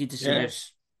think he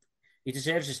deserves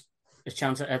his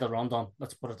chance at Eder Rondon.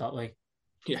 Let's put it that way.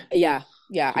 Yeah.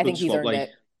 I think he's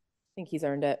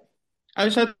earned it. I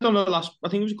said on the last, I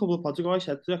think it was a couple of pods ago, I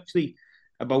said actually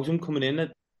about him coming in.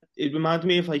 It reminded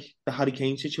me of like the Harry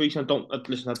Kane situation.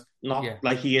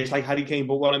 Like he is like Harry Kane,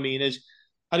 but what I mean is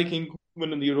Harry Kane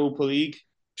winning the Europa League,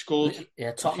 scored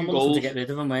Tottenham wanted to get rid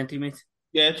of him, weren't he, mate?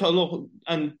 Yeah, Tottenham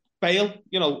and Bale.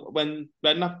 when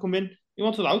Redknapp come in, he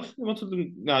wanted out. He wanted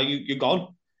them. No, you're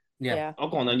gone. Yeah, I'll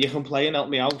go on and you can play and help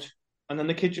me out. And then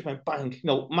the kid just went bang.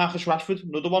 Marcus Rashford,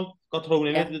 another one, got thrown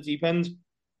in at the deep end,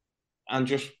 and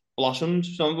just blossomed.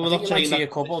 So we're not saying that. A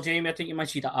couple, Jamie. I think you might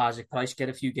see that Isaac Price get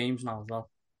a few games now as well.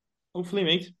 Hopefully,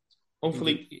 mate.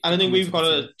 Hopefully, and I think we've got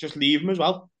to just leave him as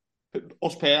well.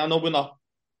 Us pair, I know we're not.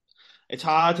 It's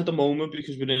hard at the moment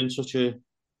because we're in such a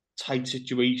tight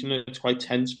situation. It's quite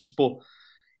tense. But,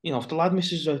 if the lad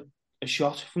misses a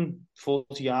shot from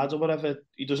 40 yards or whatever,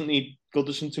 he doesn't need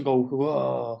Goodison to go,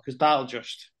 whoa, because that'll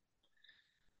just...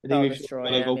 destroy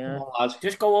him, Come on, lad.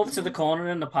 Just go over to the corner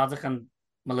in the paddock and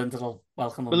Melinda will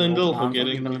welcome him. Melinda will hug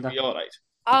you. Melinda. Be all right.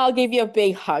 I'll give you a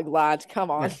big hug, lad.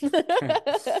 Come on.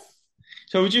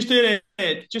 So we just did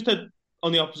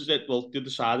on the opposite, the other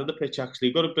side of the pitch,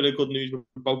 actually. Got a bit of good news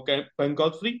about Ben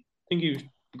Godfrey. I think he was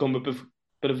become a bit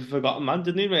of a forgotten man,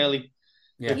 didn't he, really?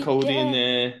 Yeah. With Cody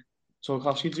and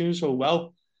Tarkowski doing so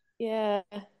well. Yeah.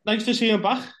 Nice to see him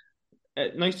back.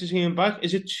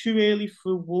 Is it too early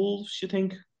for Wolves, you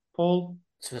think, Paul?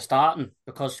 To the starting,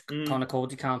 because Conor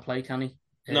Cody can't play, can he?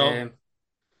 No.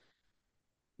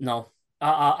 No.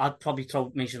 I'd probably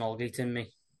throw Mason Holgate in me.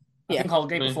 I think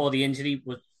Holgate before the injury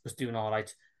was doing all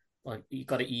right. Like, you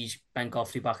got to ease Ben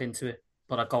Godfrey back into it.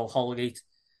 But I'd go Holgate.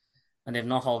 And if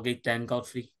not Holgate, then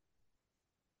Godfrey.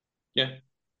 Yeah.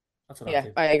 That's what I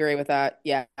do. I agree with that.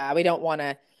 Yeah, we don't want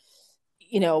to,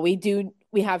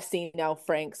 we have seen now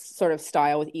Frank's sort of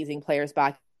style with easing players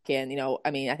back in.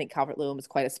 I think Calvert-Lewin was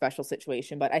quite a special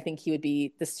situation, but I think he would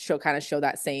be, this show kind of show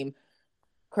that same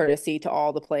courtesy to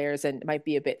all the players, and it might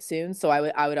be a bit soon. So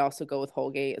I would also go with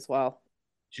Holgate as well.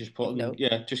 Just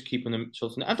just keeping them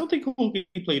tilting. I don't think Holgate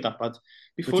played that bad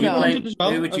before.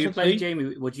 Who would you play,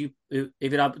 Jamie? Would you, if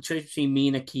it had a choice between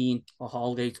Mina, Keane, or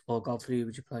Holgate or Godfrey, who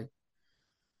would you play?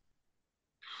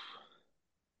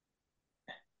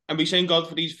 And we saying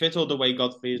Godfrey's fit or the way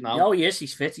Godfrey is now? Oh yes,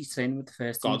 he's fit. He's training with the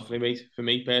first team. Godfrey, mate. For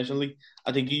me personally,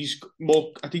 I think he's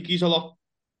a lot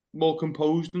more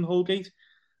composed than Holgate.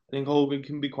 I think Holgate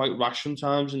can be quite rash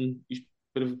sometimes, and he's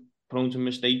a bit of prone to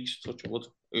mistakes. Touch wood.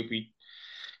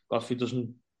 Godfrey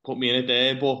doesn't put me in it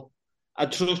there, but I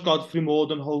trust Godfrey more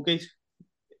than Holgate.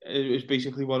 Is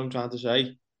basically what I'm trying to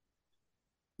say.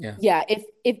 Yeah,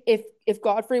 if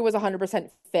Godfrey was 100%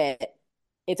 fit,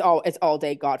 it's all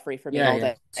day Godfrey for me all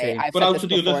day. Same. I've But said out this of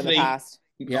the before other in the three, past.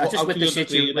 Yeah, just out with of the the other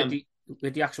three of them,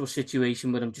 with the actual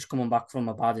situation with him just coming back from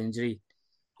a bad injury.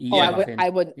 I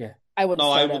wouldn't. Yeah. I wouldn't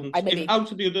no, I start him. wouldn't. I maybe If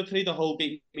out of the other three, the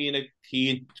Holgate, Mina,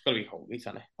 Keane, it's got to be Holgate,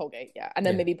 isn't it? Holgate, yeah, and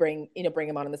then maybe bring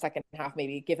him on in the second half.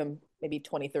 Maybe give him maybe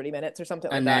 20-30 minutes or something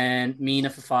like that. And then Mina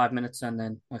for 5 minutes, and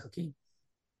then Michael Keane.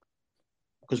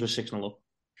 Because we're 6-0 up.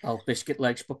 Oh, biscuit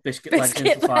legs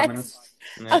in for 5 minutes.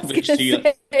 Yeah,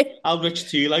 Rich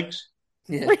two legs.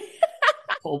 Yeah.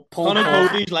 Conor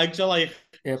Cody's legs are like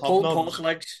pork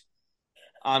legs.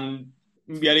 And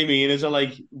Yerry Mina's are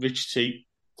like Rich T.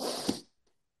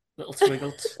 Little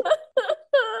twiggled.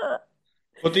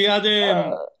 But they had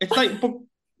it's like, but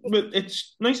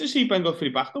it's nice to see Ben Godfrey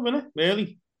back though, isn't it?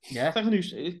 Really? Yeah. It's like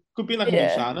it could be like a new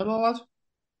signing or what?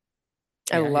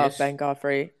 I love Ben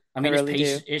Godfrey. I mean,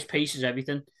 really his pace is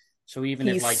everything. So even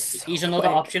if he's another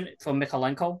option for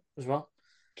Mikalenko as well.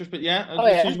 Just but yeah, you know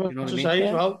what I mean?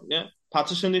 as well. Yeah,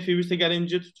 Patterson if he was to get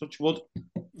injured, touch wood.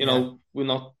 You know, we're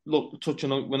not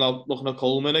looking at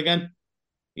Coleman again.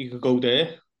 He could go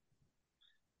there.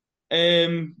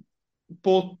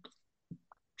 But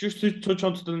just to touch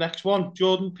on to the next one,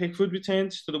 Jordan Pickford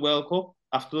returns to the World Cup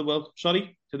after the World Cup.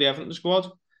 Sorry, to the Everton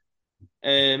squad.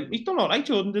 He's done all right,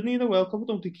 Jordan, didn't he? The World Cup. I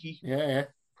don't think he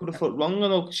put a foot wrong.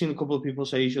 I've seen a couple of people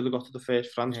say he should have got to the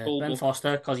first France goal. Ben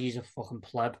Foster, because he's a fucking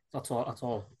pleb. That's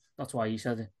all. That's why he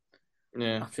said it.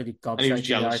 Yeah, actually, and he was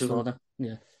jealous of him.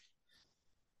 Yeah,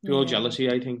 pure jealousy.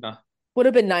 I think that would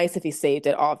have been nice if he saved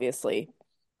it. Obviously,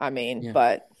 I mean,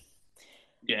 but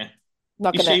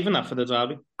he's saving that for the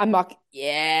derby. I'm not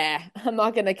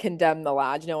going to condemn the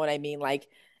lad. You know what I mean? Like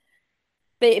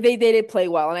they did play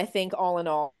well, and I think all in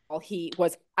all, he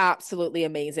was absolutely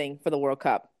amazing for the World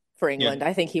Cup for England.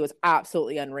 I think he was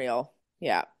absolutely unreal.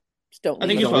 Yeah, just don't. I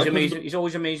think he's always amazing. He's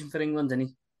always amazing for England, isn't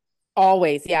he?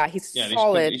 Always, yeah. He's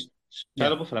solid. He's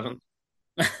terrible for Everton.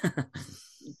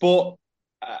 But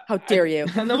how dare you?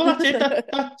 No, well,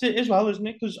 that's it as well, isn't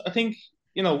it? Because I think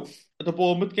at the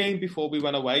Bournemouth game before we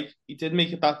went away, he did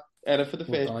make it that error for the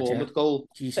first Bournemouth goal.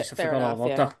 Jesus, I forgot all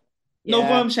about that. No,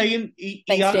 but I'm saying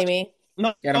thanks, Jamie.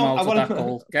 Get him out of that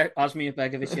goal. Get Asmir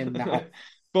Begovic in now.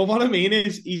 But what I mean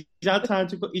is, he's had time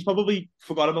to. He's probably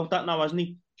forgot about that now, hasn't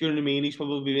he? Do you know what I mean? He's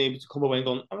probably been able to come away and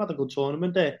go, "I've had a good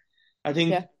tournament there." I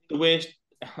think the worst.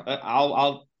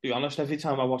 I'll be honest. Every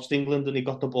time I watched England and he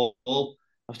got the ball,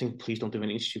 I was thinking, "Please don't do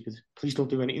anything stupid. Please don't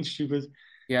do anything stupid."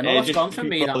 Yeah, no, that's gone from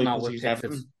me. That now with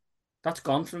Pickford. That's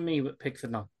gone from me with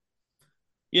Pickford now.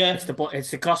 Yeah, it's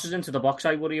the crosses into the box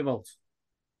I worry about.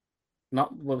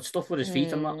 Not stuff with his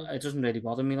feet. It doesn't really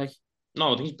bother me. Like,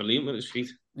 no, I think he's brilliant with his feet.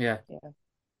 Yeah.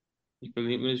 He's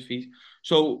brilliant with his feet.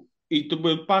 So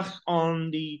we're back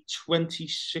on the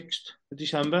 26th of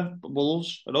December.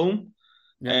 Wolves at home.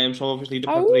 Yeah. So obviously the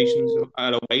preparations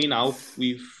are away now.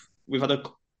 We've had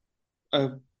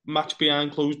a match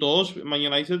behind closed doors with Man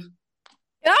United.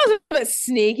 That was a bit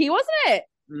sneaky, wasn't it?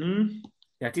 Mm.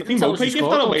 Yeah, I think Mopey gave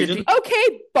that away.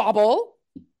 Okay, Bobble.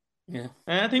 Yeah,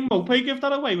 I think Mopey gave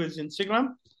that away with his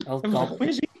Instagram.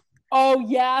 Where's he? Oh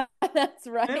yeah, that's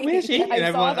right. Where's he? And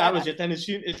everyone, that was it. Then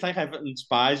it's like Everton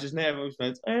spies, isn't it? Everyone's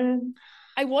like,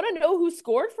 I want to know who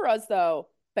scored for us though.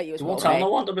 Bet you it was Mopey. No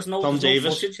one. There was no Tom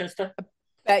Davis. I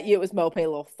bet you it was Mopey, a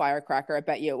little firecracker. I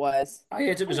bet you it was. I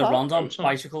heard it was a Rondon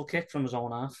bicycle kick from his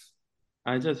own half.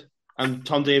 I did, and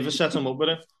Tom Davis set him up with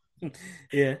it.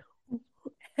 Yeah.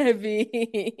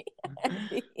 Heavy.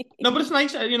 No, but it's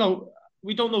nice.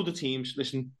 We don't know the teams.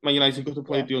 Listen, Man United got to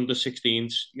play the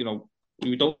under-16s.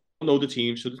 We don't know the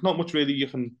teams, so there's not much really you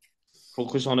can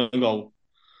focus on and go,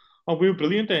 "Oh, we were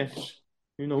brilliant there."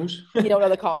 Who knows? You don't know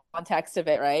the context of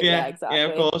it, right? Yeah, exactly. Yeah,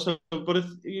 of course. But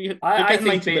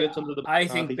I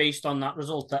think based on that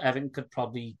result, that Everton could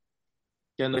probably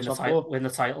win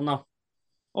the title now.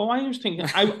 Oh, I was thinking.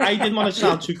 I didn't want to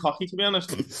sound too cocky, to be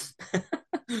honest.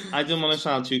 I didn't want to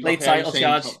sound too cocky. Late title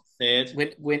charge.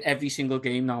 Win every single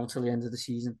game now until the end of the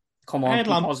season. Come on,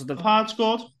 positive. Hard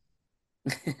scored.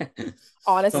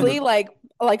 Honestly,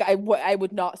 I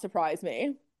would not surprise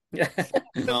me.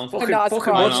 No,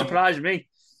 fucking surprise me.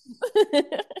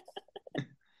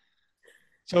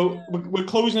 So we're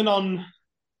closing on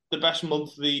the best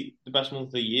month of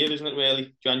the year, isn't it?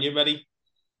 Really, January.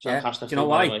 Yeah. Do you know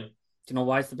why? Do you know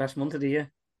why it's the best month of the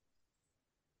year?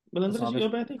 Melinda, is it your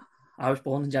birthday? I was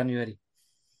born in January.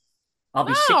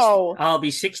 I'll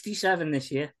be 67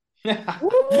 this year. Up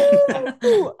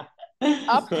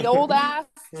the old ass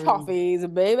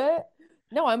toffees, baby.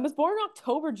 No, I was born in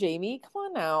October, Jamie. Come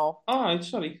on now. Oh,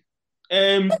 sorry.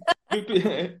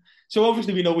 So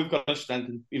obviously we know we've got to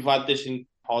strengthen. We've had this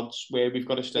pods where we've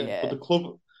got a strength. But the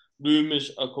club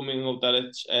rumours are coming out that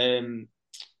it's Ismaila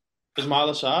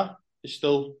Sarr is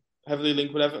still heavily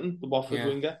linked with Everton, the Watford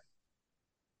winger.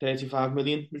 35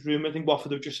 million was rumoured. I think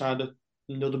Watford have just signed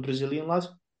another Brazilian lad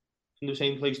from the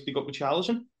same place they got with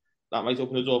Richarlison. That might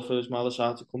open the door for Ismaila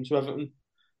Sarr to come to Everton.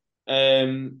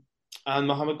 And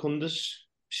Mohamed Kundus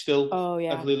still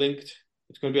heavily linked.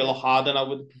 It's going to be a lot harder now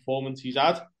with the performance he's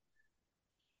had. I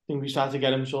think we started to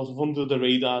get him sort of under the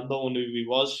radar, no one knew who he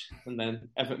was, and then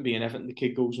Everton being Everton, the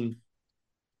kid goes and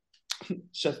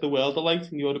sets the world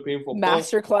alight in European football.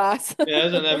 Masterclass.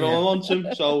 Yes, and everyone wants him.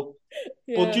 So,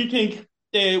 but do you think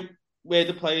where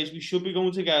the players we should be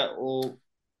going to get, or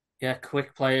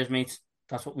quick players, mate?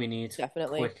 That's what we need.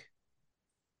 Definitely quick,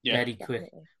 very quick.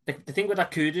 The thing with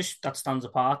that Kudus that stands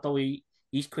apart, though,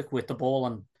 he's quick with the ball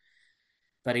and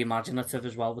very imaginative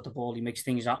as well with the ball. He makes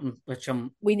things happen, which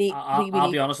I'll be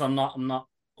honest, I'm not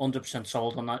 100%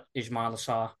 sold on that Ismaila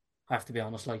Sarr. I have to be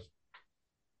honest, like.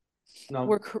 No.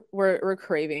 We're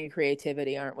craving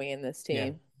creativity, aren't we, in this team?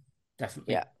 Yeah,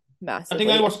 definitely. Yeah, massively. I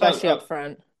think I watched especially up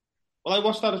front. Well, I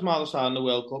watched that Ismaila Sarr in the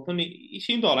World Cup, and he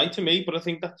seemed all right to me. But I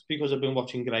think that's because I've been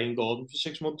watching Graham Gordon for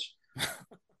 6 months.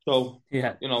 So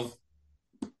it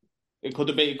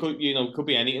could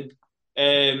be anything.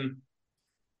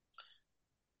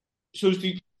 So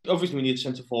obviously we need a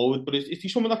centre forward, but is there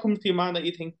someone that comes to your mind that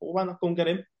you think, why not go and get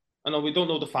him? I know we don't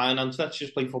know the finance. Let's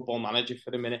just play Football Manager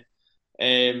for a minute.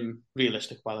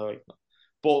 Realistic, by the way.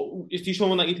 But is there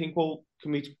someone that you think, well,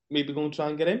 can we maybe go and try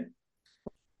and get him?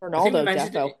 Ronaldo,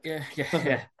 Defo.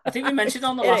 Yeah. I think we mentioned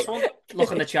on the last one,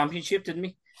 looking at the Championship, didn't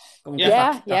we?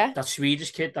 That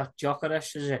Swedish kid, that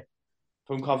Gyökeres, is it?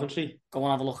 From Coventry. Go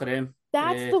and have a look at him.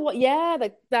 That's the one. Yeah,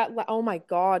 that. Oh my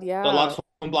God, yeah. The lad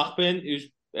from Blackburn, who's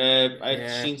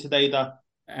I've seen today that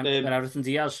Everton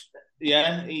Diaz.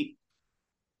 Yeah, he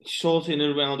sort of in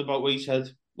and around about where he said,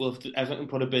 well, if Everton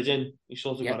put a bid in, he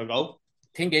sort of got to go.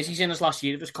 Thing is, he's in his last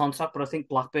year of his contract, but I think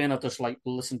Blackburn are just like,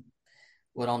 listen,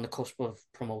 we're on the cusp of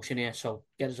promotion here, so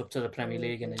get us up to the Premier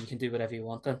League and then you can do whatever you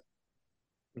want then.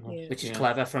 Which is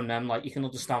clever from them. Like, you can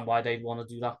understand why they'd want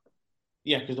to do that.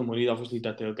 Yeah, because the money, obviously,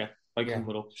 that they'll get by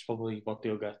coming up is probably what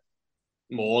they'll get.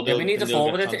 More. We need a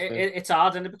forward. It's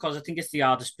hard, isn't it? Because I think it's the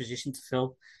hardest position to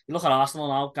fill. You look at Arsenal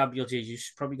now, Gabriel Jesus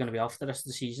is probably going to be off the rest of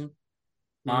the season.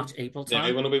 March, April time. Yeah,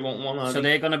 they're going to be wanting one, so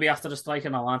they're going to be after the striker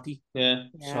now, aren't they? Yeah.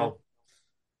 So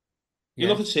you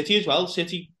look at City as well.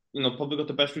 City, probably got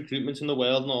the best recruitment in the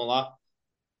world and all that.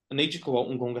 And they just go out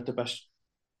and go and get the best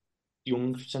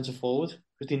young centre forward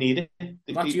because they need it.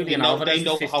 They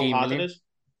know how hard it is.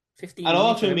 15 I know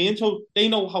that's what I mean. So they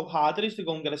know how hard it is to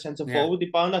go and get a centre forward. They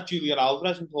found that Julian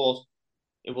Alvarez and thought,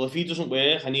 well, if he doesn't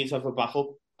work, I need to have a backup.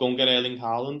 Go and get Erling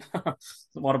Haaland.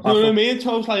 What a backup. You know what I mean?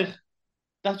 So it's like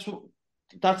that's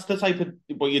the type of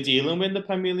what you're dealing with in the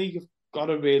Premier League. You've got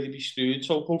to really be shrewd.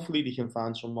 So hopefully they can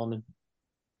find someone.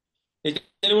 Is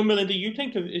anyone, Melinda, you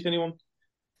think is anyone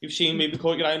you've seen maybe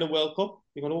caught your eye in the World Cup?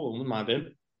 You're going, oh, mad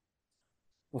him.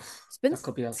 That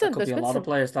could be a lot of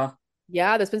players, that.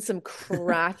 Yeah, there's been some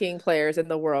cracking players in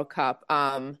the World Cup.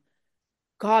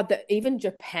 Even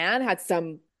Japan had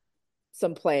some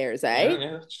players, eh?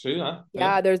 Yeah, that's true. Huh?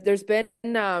 Yeah, there's been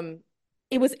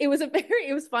it was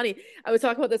funny. I was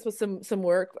talking about this with some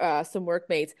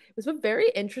workmates. It was a very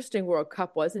interesting World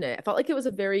Cup, wasn't it? I felt like it was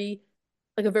a very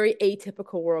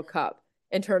atypical World Cup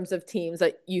in terms of teams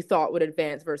that you thought would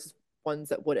advance versus ones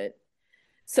that wouldn't.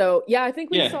 So yeah, I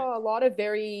think we saw a lot of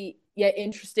very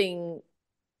interesting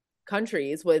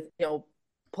countries with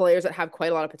players that have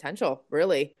quite a lot of potential,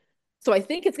 really. So I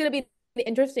think it's going to be an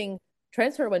interesting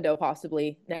transfer window.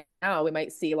 Possibly now we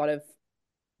might see a lot of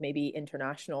maybe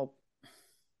international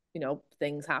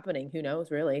things happening. Who knows,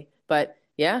 really? But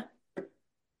yeah,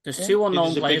 there's two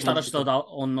unknown players that have stood out.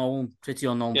 Pretty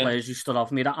unknown players who stood out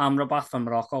for me. That Amrabat from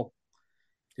Morocco,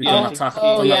 who done a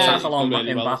tackle on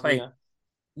Mbappe.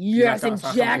 Yes,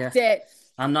 inject it.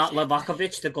 And that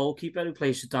Livakovic, the goalkeeper who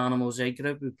plays for Dinamo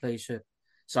Zagreb, plays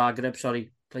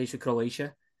for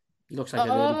Croatia. He looks like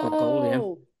a really good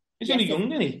goalie. He's only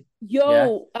young, isn't he?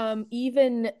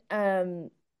 Even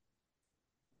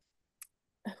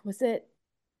was it?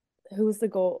 Who was the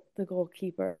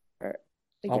goalkeeper?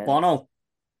 Against? Bono.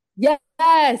 Yes,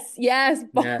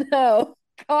 Bono. Yeah.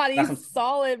 God, he's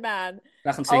solid, man.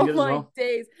 Oh my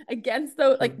days, against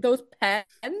those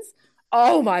pens.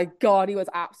 Oh my God, he was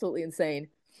absolutely insane.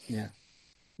 Yeah,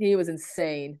 he was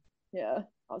insane. Yeah,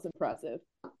 that was impressive.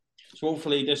 So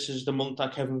hopefully this is the month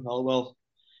that Kevin Colwell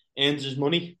earns his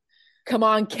money. Come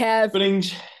on, Kev.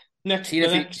 Brings next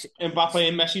Mbappe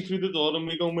and Messi through the door and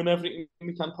we go and win everything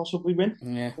we can possibly win.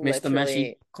 Yeah, Mr.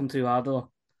 Messi, come to our door.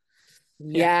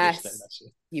 Yes.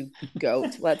 You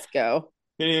goat. Let's go.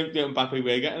 Mbappe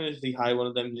we're getting is the high one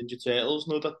of them Ninja Turtles.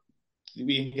 No, that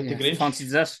we can get the Grinch. Fancy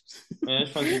dress. Yeah,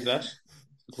 fancy dress.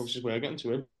 The closest we're getting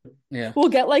to him. Yeah. We'll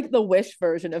get like the Wish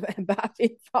version of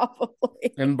Mbappe,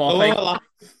 probably. Mbappe.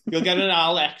 You'll get an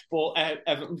Alex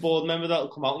Everton board member that'll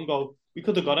come out and go, we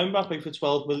could have got Mbappe for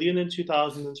 12 million in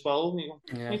 2012.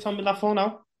 Can you tell me that for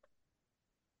now?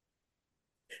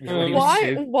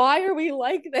 Why are we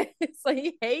like this?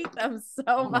 I hate them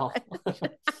so much.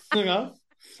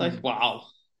 It's like, wow.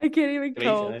 I can't even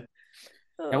cope.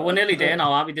 Yeah, we're nearly there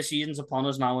now, aren't we? The season's upon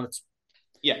us now, and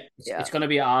it's going to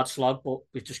be a hard slog, but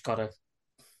we've just got to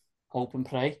hope and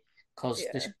pray, because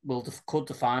this could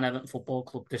define Everton Football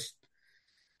Club this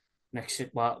next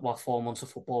 4 months of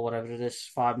football, whatever it is,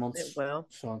 5 months. It will.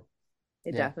 So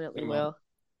it definitely will.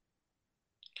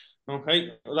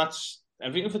 Okay, well, that's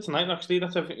everything for tonight. Actually,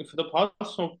 that's everything for the pod.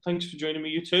 So thanks for joining me,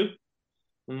 you two.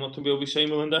 And what will we be saying,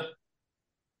 Melinda?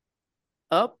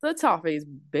 Up the toffees,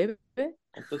 baby.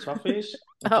 Up the toffees.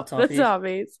 Up the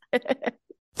toffees.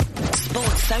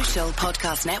 Sports Social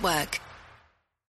Podcast Network.